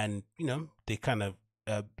 and you know they kind of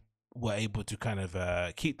were able to kind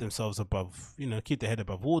of keep themselves above, you know, keep their head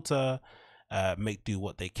above water, make do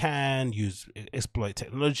what they can, exploit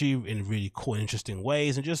technology in really cool, interesting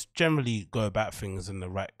ways, and just generally go about things in the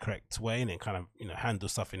right, correct way, and then kind of, you know, handle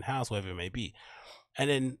stuff in house, whatever it may be. And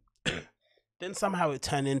then then somehow it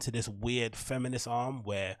turned into this weird feminist arm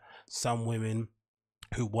where some women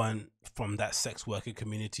who weren't from that sex worker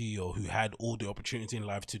community, or who had all the opportunity in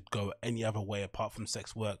life to go any other way apart from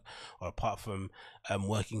sex work, or apart from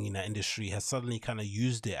working in that industry, has suddenly kind of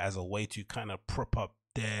used it as a way to kind of prop up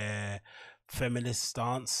their feminist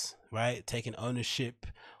stance, right? Taking ownership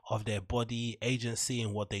of their body, agency,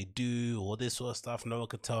 and what they do, all this sort of stuff. No one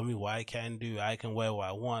can tell me what I can do. I can wear what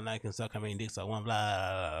I want. I can suck how many dicks I want, blah,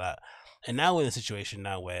 blah, blah, blah. And now we're in a situation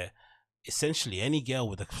now where essentially any girl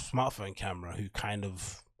with a smartphone camera who kind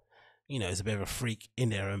of, you know, is a bit of a freak in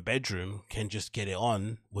their own bedroom can just get it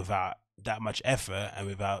on without that much effort and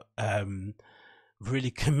without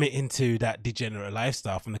really committing to that degenerate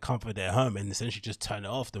lifestyle from the comfort of their home, and essentially just turn it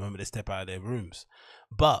off the moment they step out of their rooms.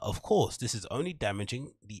 But of course, this is only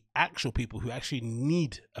damaging the actual people who actually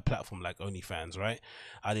need a platform like OnlyFans, right?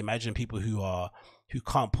 I'd imagine people who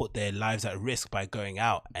can't put their lives at risk by going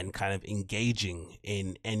out and kind of engaging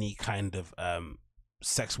in any kind of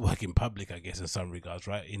sex work in public, I guess, in some regards,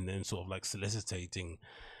 right? In then sort of like soliciting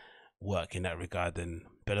work in that regard. Then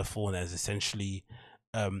Bella Thorne has essentially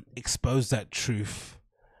exposed that truth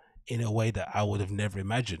in a way that I would have never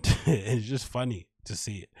imagined. It's just funny to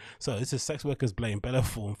see it. So this is sex workers blame Bella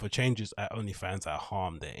Thorne for changes at OnlyFans that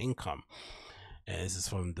harm their income. And this is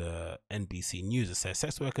from the NBC News. It says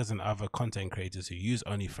sex workers and other content creators who use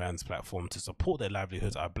OnlyFans platform to support their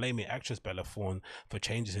livelihoods are blaming actress Bella Thorne for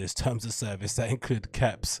changes in its terms of service that include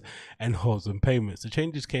caps and holds on payments. The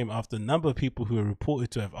changes came after a number of people who were reported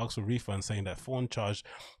to have asked for refunds, saying that Thorne charged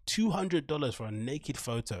 $200 for a naked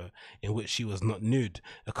photo in which she was not nude,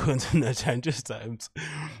 according to the Los Angeles Times.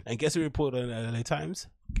 And guess who reported on the LA Times?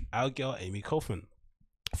 Our girl Amy Kaufman.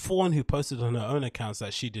 Thorne, who posted on her own accounts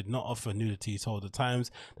that she did not offer nudity, told the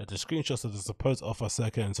Times that the screenshots of the supposed offer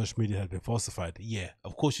circulated on social media had been falsified. Yeah,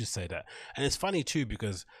 of course you say that. And it's funny too,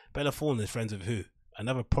 because Bella Thorne is friends with who?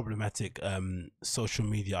 Another problematic social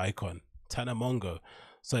media icon, Tana Mongo.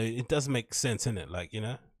 So it does make sense, innit? Like, you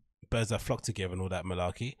know, birds that flock together and all that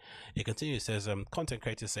malarkey. It continues, it says, content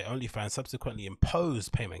creators say OnlyFans subsequently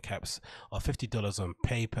imposed payment caps of $50 on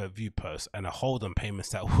pay-per-view posts and a hold on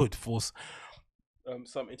payments that would force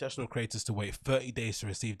some international creators to wait 30 days to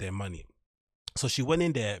receive their money. So she went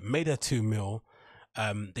in there, made her $2 million.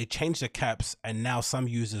 They changed the caps, and now some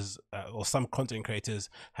users or some content creators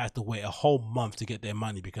have to wait a whole month to get their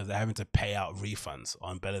money because they're having to pay out refunds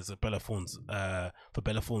on Bella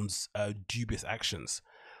Thorne's dubious actions.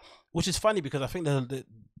 Which is funny because I think that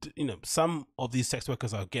you know, some of these sex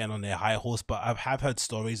workers are getting on their high horse, but I have heard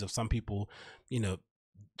stories of some people, you know,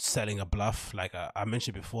 selling a bluff. Like I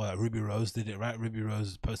mentioned before, Ruby Rose did it, right? Ruby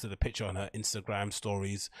Rose posted a picture on her Instagram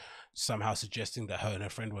stories somehow suggesting that her and her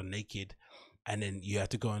friend were naked, and then you had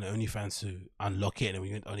to go on OnlyFans to unlock it, and when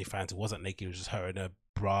you went to OnlyFans it wasn't naked, it was just her in a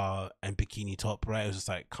bra and bikini top, right? It was just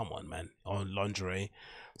like, come on man, on lingerie.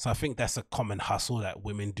 So I think that's a common hustle that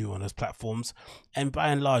women do on those platforms. And by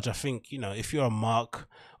and large, I think, you know, if you're a mark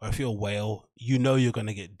or if you're a whale, you know you're going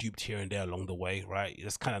to get duped here and there along the way, right?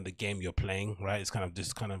 It's kind of the game you're playing, right? It's kind of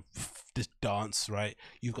this dance, right?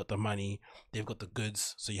 You've got the money, they've got the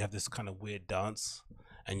goods, so you have this kind of weird dance,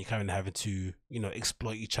 and you're kind of having to, you know,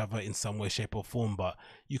 exploit each other in some way, shape or form. But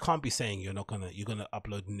you can't be saying you're gonna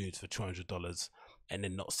upload nudes for $200 and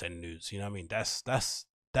then not send nudes. You know what I mean? That's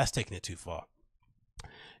taking it too far.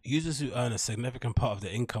 Users who earn a significant part of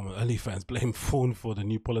their income on OnlyFans blame Thorne for the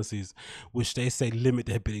new policies, which they say limit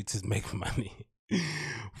their ability to make money.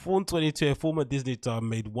 Thorne, 22, a former Disney star,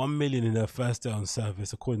 made $1 million in her first day on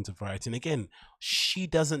service, according to Variety. And again, she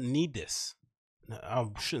doesn't need this. No, I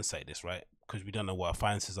shouldn't say this, right? Because we don't know what her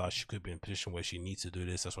finances are. She could be in a position where she needs to do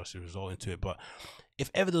this. That's why she's resorting to it. But if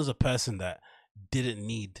ever there was a person that didn't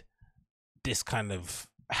need this kind of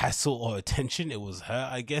hassle or attention, it was her,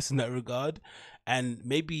 I guess, in that regard. And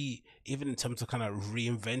maybe even in terms of kind of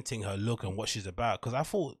reinventing her look and what she's about, because I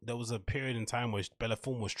thought there was a period in time where Bella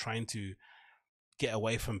Thorne was trying to get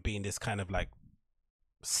away from being this kind of like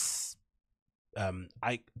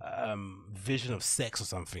vision of sex or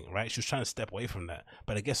something, right? She was trying to step away from that,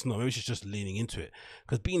 but I guess no, maybe she's just leaning into it,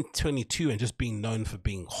 because being 22 and just being known for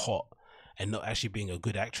being hot and not actually being a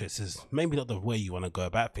good actress is maybe not the way you want to go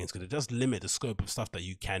about things, because it does limit the scope of stuff that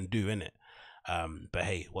you can do in it. But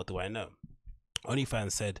hey, what do I know?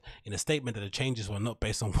 OnlyFans said in a statement that the changes were not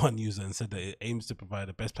based on one user, and said that it aims to provide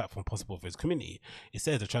the best platform possible for its community. It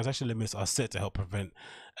says the transaction limits are set to help prevent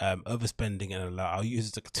overspending and allow our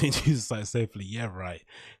users to continue to use the site safely. Yeah, right.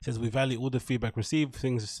 It says we value all the feedback received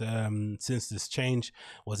since this change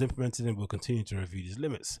was implemented, and we'll continue to review these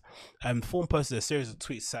limits. Thorne posted a series of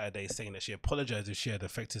tweets Saturday saying that she apologized if she had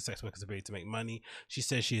affected sex workers' ability to make money. She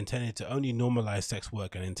says she intended to only normalize sex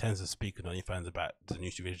work and intends to speak with OnlyFans about the new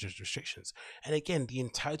restrictions. And again, the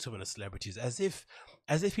entitlement of celebrities, as if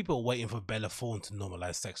people are waiting for Bella Thorne to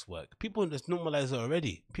normalize sex work. People just normalize it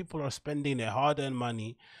already. People are spending their hard-earned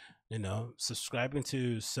money, you know, subscribing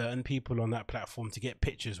to certain people on that platform to get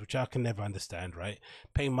pictures, which I can never understand, right?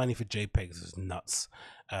 Paying money for JPEGs is nuts,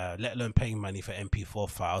 let alone paying money for MP4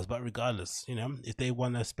 files. But regardless, you know, if they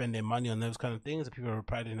want to spend their money on those kind of things, if people are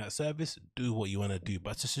providing that service, do what you want to do.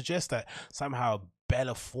 But to suggest that somehow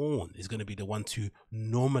Bella Thorne is going to be the one to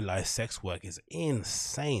normalize sex work is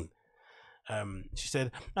insane. She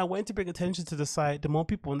said, "I want to bring attention to the site. The more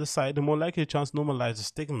people on the site, the more likely a chance to normalize the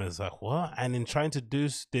stigma." It's like, what? And in trying to do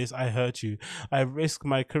this, I hurt you. I risked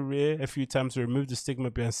my career a few times to remove the stigma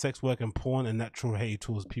behind sex work and porn and natural hate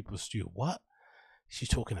towards people's stew. What is she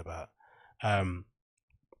talking about?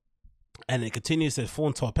 And it continues, said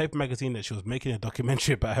Thorne told Paper Magazine that she was making a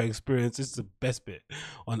documentary about her experience. This is the best bit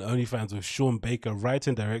on OnlyFans with Sean Baker,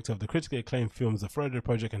 writer and director of the critically acclaimed films The Florida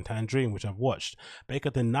Project and Tangerine, which I've watched.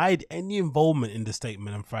 Baker denied any involvement in the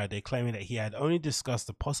statement on Friday, claiming that he had only discussed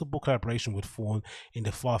the possible collaboration with Thorne in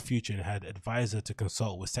the far future and had advised her to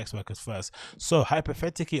consult with sex workers first. So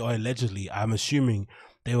hypothetically or allegedly, I'm assuming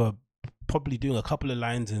they were probably doing a couple of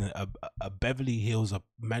lines in a Beverly Hills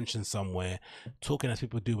mansion somewhere, talking as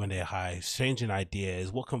people do when they're high, exchanging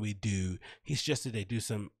ideas. What can we do? He suggested they do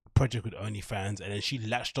some project with OnlyFans, and then she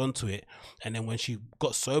latched onto it. And then when she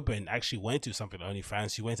got sober and actually went to something on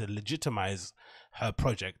OnlyFans, she went to legitimize her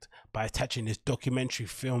project by attaching this documentary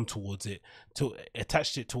film towards it, to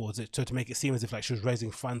make it seem as if like she was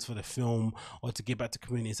raising funds for the film or to give back to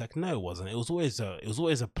community. It's like, no, it wasn't. It was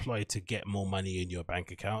always a ploy to get more money in your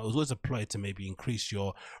bank account. It was always a ploy to maybe increase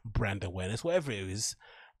your brand awareness, whatever it is.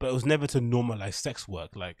 But it was never to normalize sex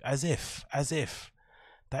work, like as if.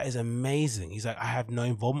 That is amazing. He's like, I have no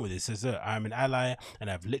involvement with this. He says, I'm an ally, and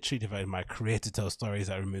I've literally devoted my career to tell stories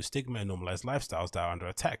that remove stigma and normalize lifestyles that are under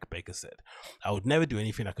attack, Baker said. I would never do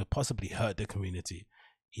anything that could possibly hurt the community.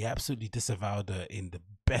 He absolutely disavowed her in the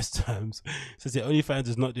best terms. Says that OnlyFans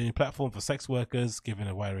is not the only platform for sex workers, giving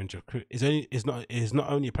a wide range of is not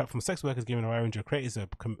only a platform for sex workers, giving a wide range of creators an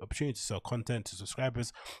opportunity to sell content to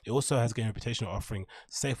subscribers. It also has gained a reputation of offering a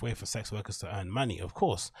safe way for sex workers to earn money. Of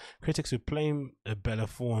course, critics who blame Bella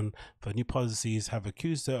Thorne for new policies have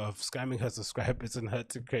accused her of scamming her subscribers and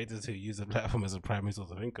hurting creators who use the platform as a primary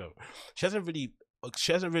source of income.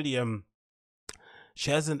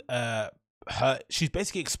 She's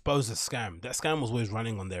basically exposed a scam. That scam was always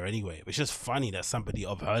running on there anyway. It's just funny that somebody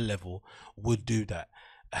of her level would do that.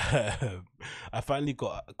 I finally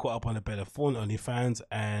got caught up on a Bella Thorne OnlyFans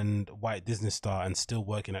and white Disney star and still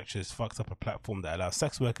working actress fucked up a platform that allows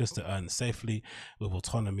sex workers to earn safely with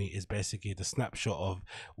autonomy. Is basically the snapshot of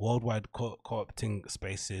worldwide co-opting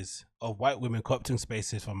spaces, of white women co-opting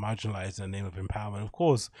spaces for marginalized in the name of empowerment. Of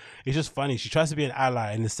course, it's just funny. She tries to be an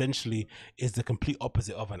ally and essentially is the complete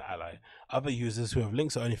opposite of an ally. Other users who have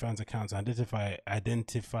links to OnlyFans accounts and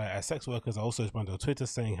identify as sex workers are also responding on Twitter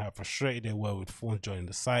saying how frustrated they were with Thorne joining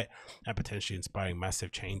the site and potentially inspiring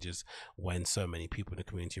massive changes when so many people in the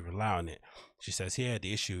community rely on it. She says here,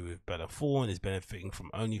 the issue with Bella Thorne is benefiting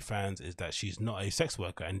from OnlyFans is that she's not a sex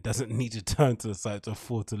worker and doesn't need to turn to the site to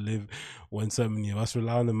afford to live when so many of us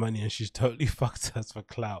rely on the money, and she's totally fucked us for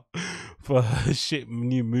clout for her shit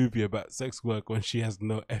new movie about sex work when she has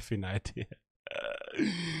no effing idea.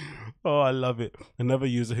 Oh, I love it. Another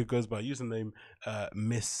user who goes by username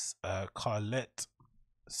Miss Carlette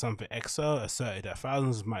something XO asserted that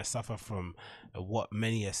thousands might suffer from what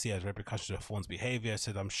many see as repercussions of Thorne's behavior.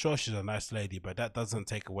 Said, I'm sure she's a nice lady, but that doesn't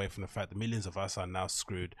take away from the fact that millions of us are now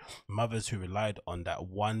screwed. Mothers who relied on that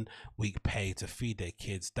 1 week pay to feed their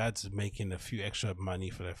kids, dads making a few extra money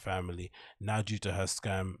for their family. Now due to her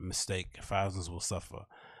scam mistake, thousands will suffer.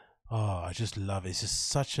 Oh, I just love it. It's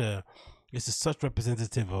just such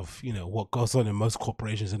representative of, you know, what goes on in most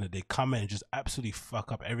corporations, and that they come in and just absolutely fuck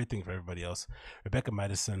up everything for everybody else. Rebecca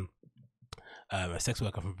Madison a sex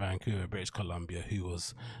worker from Vancouver, British Columbia, who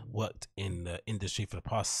was worked in the industry for the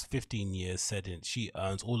past 15 years, said she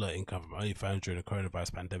earns all her income from OnlyFans during the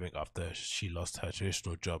coronavirus pandemic after she lost her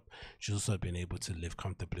traditional job. She's also been able to live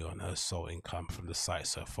comfortably on her sole income from the site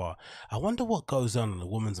so far. I wonder what goes on in a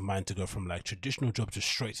woman's mind to go from like traditional job to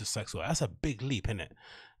straight to sex work. That's a big leap, isn't it?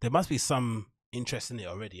 There must be some interest in it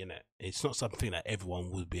already, innit? It's not something that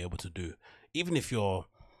everyone would be able to do, even if you're,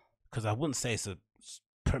 because I wouldn't say it's a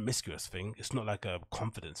promiscuous thing. It's not like a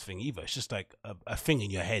confidence thing either. It's just like a thing in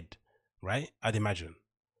your head, right? I'd imagine.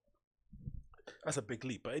 That's a big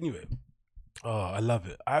leap. But anyway, oh, I love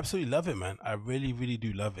it. I absolutely love it, man. I really, really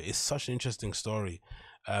do love it. It's such an interesting story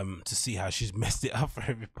to see how she's messed it up for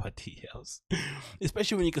everybody else,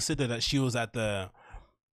 especially when you consider that she was at the,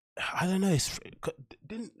 I don't know,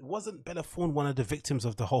 wasn't Bella Thorne one of the victims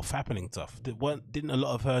of the whole fappening stuff? Didn't a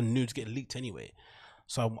lot of her nudes get leaked anyway?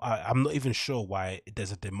 So I'm not even sure why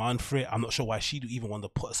there's a demand for it. I'm not sure why she'd even want to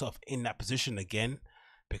put herself in that position again,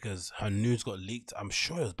 because her nudes got leaked. I'm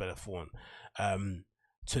sure it was Bella Thorne,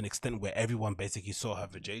 to an extent where everyone basically saw her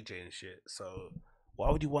for JJ and shit. So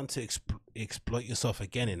why would you want to exploit yourself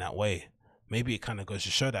again in that way? Maybe it kind of goes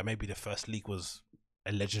to show that maybe the first leak was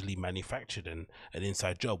allegedly manufactured and an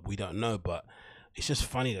inside job. We don't know, but it's just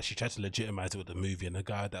funny that she tried to legitimize it with the movie, and the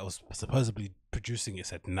guy that was supposedly producing it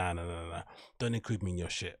said, nah, don't include me in your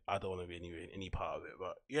shit. I don't want to be any part of it.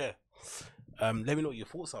 But yeah, let me know what your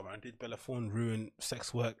thoughts are, man. Did Bella Thorne ruin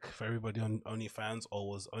sex work for everybody on OnlyFans, or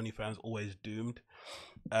was OnlyFans always doomed?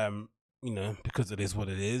 You know, because it is what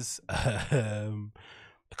it is.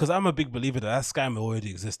 Because I'm a big believer that scam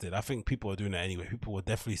already existed. I think people are doing that anyway. People were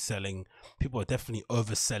definitely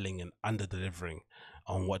overselling and under delivering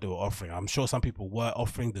on what they were offering. I'm sure some people were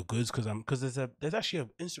offering the goods, because there's actually an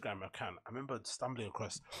Instagram account I remember stumbling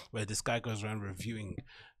across where this guy goes around reviewing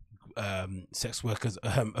sex workers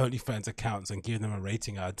OnlyFans accounts and giving them a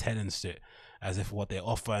rating out of 10 and shit, as if what they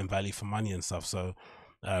offer and value for money and stuff. So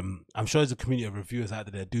I'm sure there's a community of reviewers out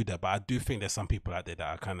there that do that, but I do think there's some people out there that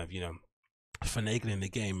are kind of, you know, finagling the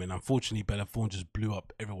game, and unfortunately Bella Thorne just blew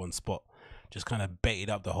up everyone's spot, just kind of baited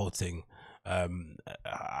up the whole thing. I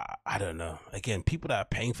don't know. Again, people that are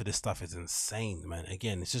paying for this stuff is insane, man.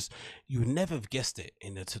 Again, it's just, you would never have guessed it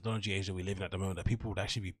in the technology age that we live in at the moment, that people would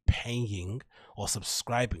actually be paying or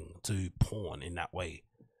subscribing to porn in that way.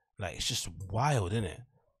 Like, it's just wild, isn't it?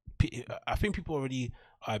 I think people already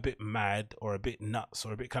are a bit mad or a bit nuts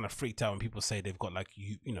or a bit kind of freaked out when people say they've got like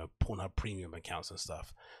you know, Pornhub premium accounts and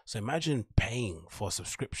stuff. So imagine paying for a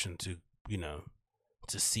subscription to, you know,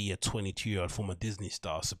 to see a 22-year-old former Disney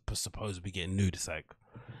star supposed to be getting nude. It's like,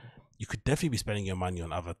 you could definitely be spending your money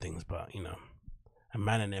on other things, but you know, a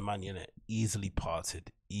man and their money, in it, easily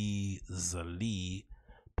parted. You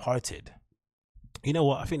know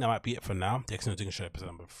what? I think that might be it for now. The Agostinho Zinga Show, episode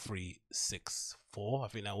number 364. I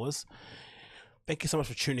think that was. Thank you so much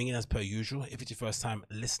for tuning in as per usual. If it's your first time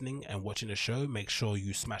listening and watching the show, make sure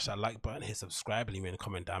you smash that like button, hit subscribe, and leave me a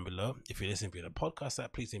comment down below. If you're listening via the podcast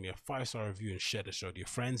app, please leave me a 5-star review and share the show with your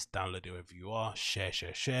friends. Download it wherever you are. Share.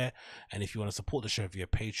 And if you want to support the show via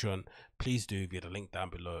Patreon, please do via the link down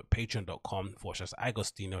below.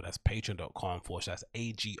 Patreon.com/Agostinho. That's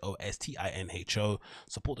Patreon.com/AGOSTINHO.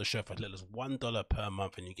 Support the show for as little as $1 per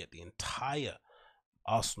month, and you get the entire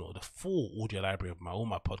Arsenal, the full audio library of all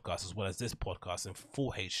my podcasts, as well as this podcast in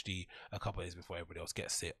full HD a couple of days before everybody else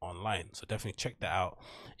gets it online. So definitely check that out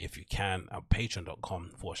if you can at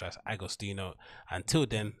patreon.com/Agostinho. Until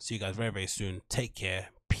then, see you guys very, very soon. Take care.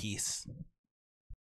 Peace.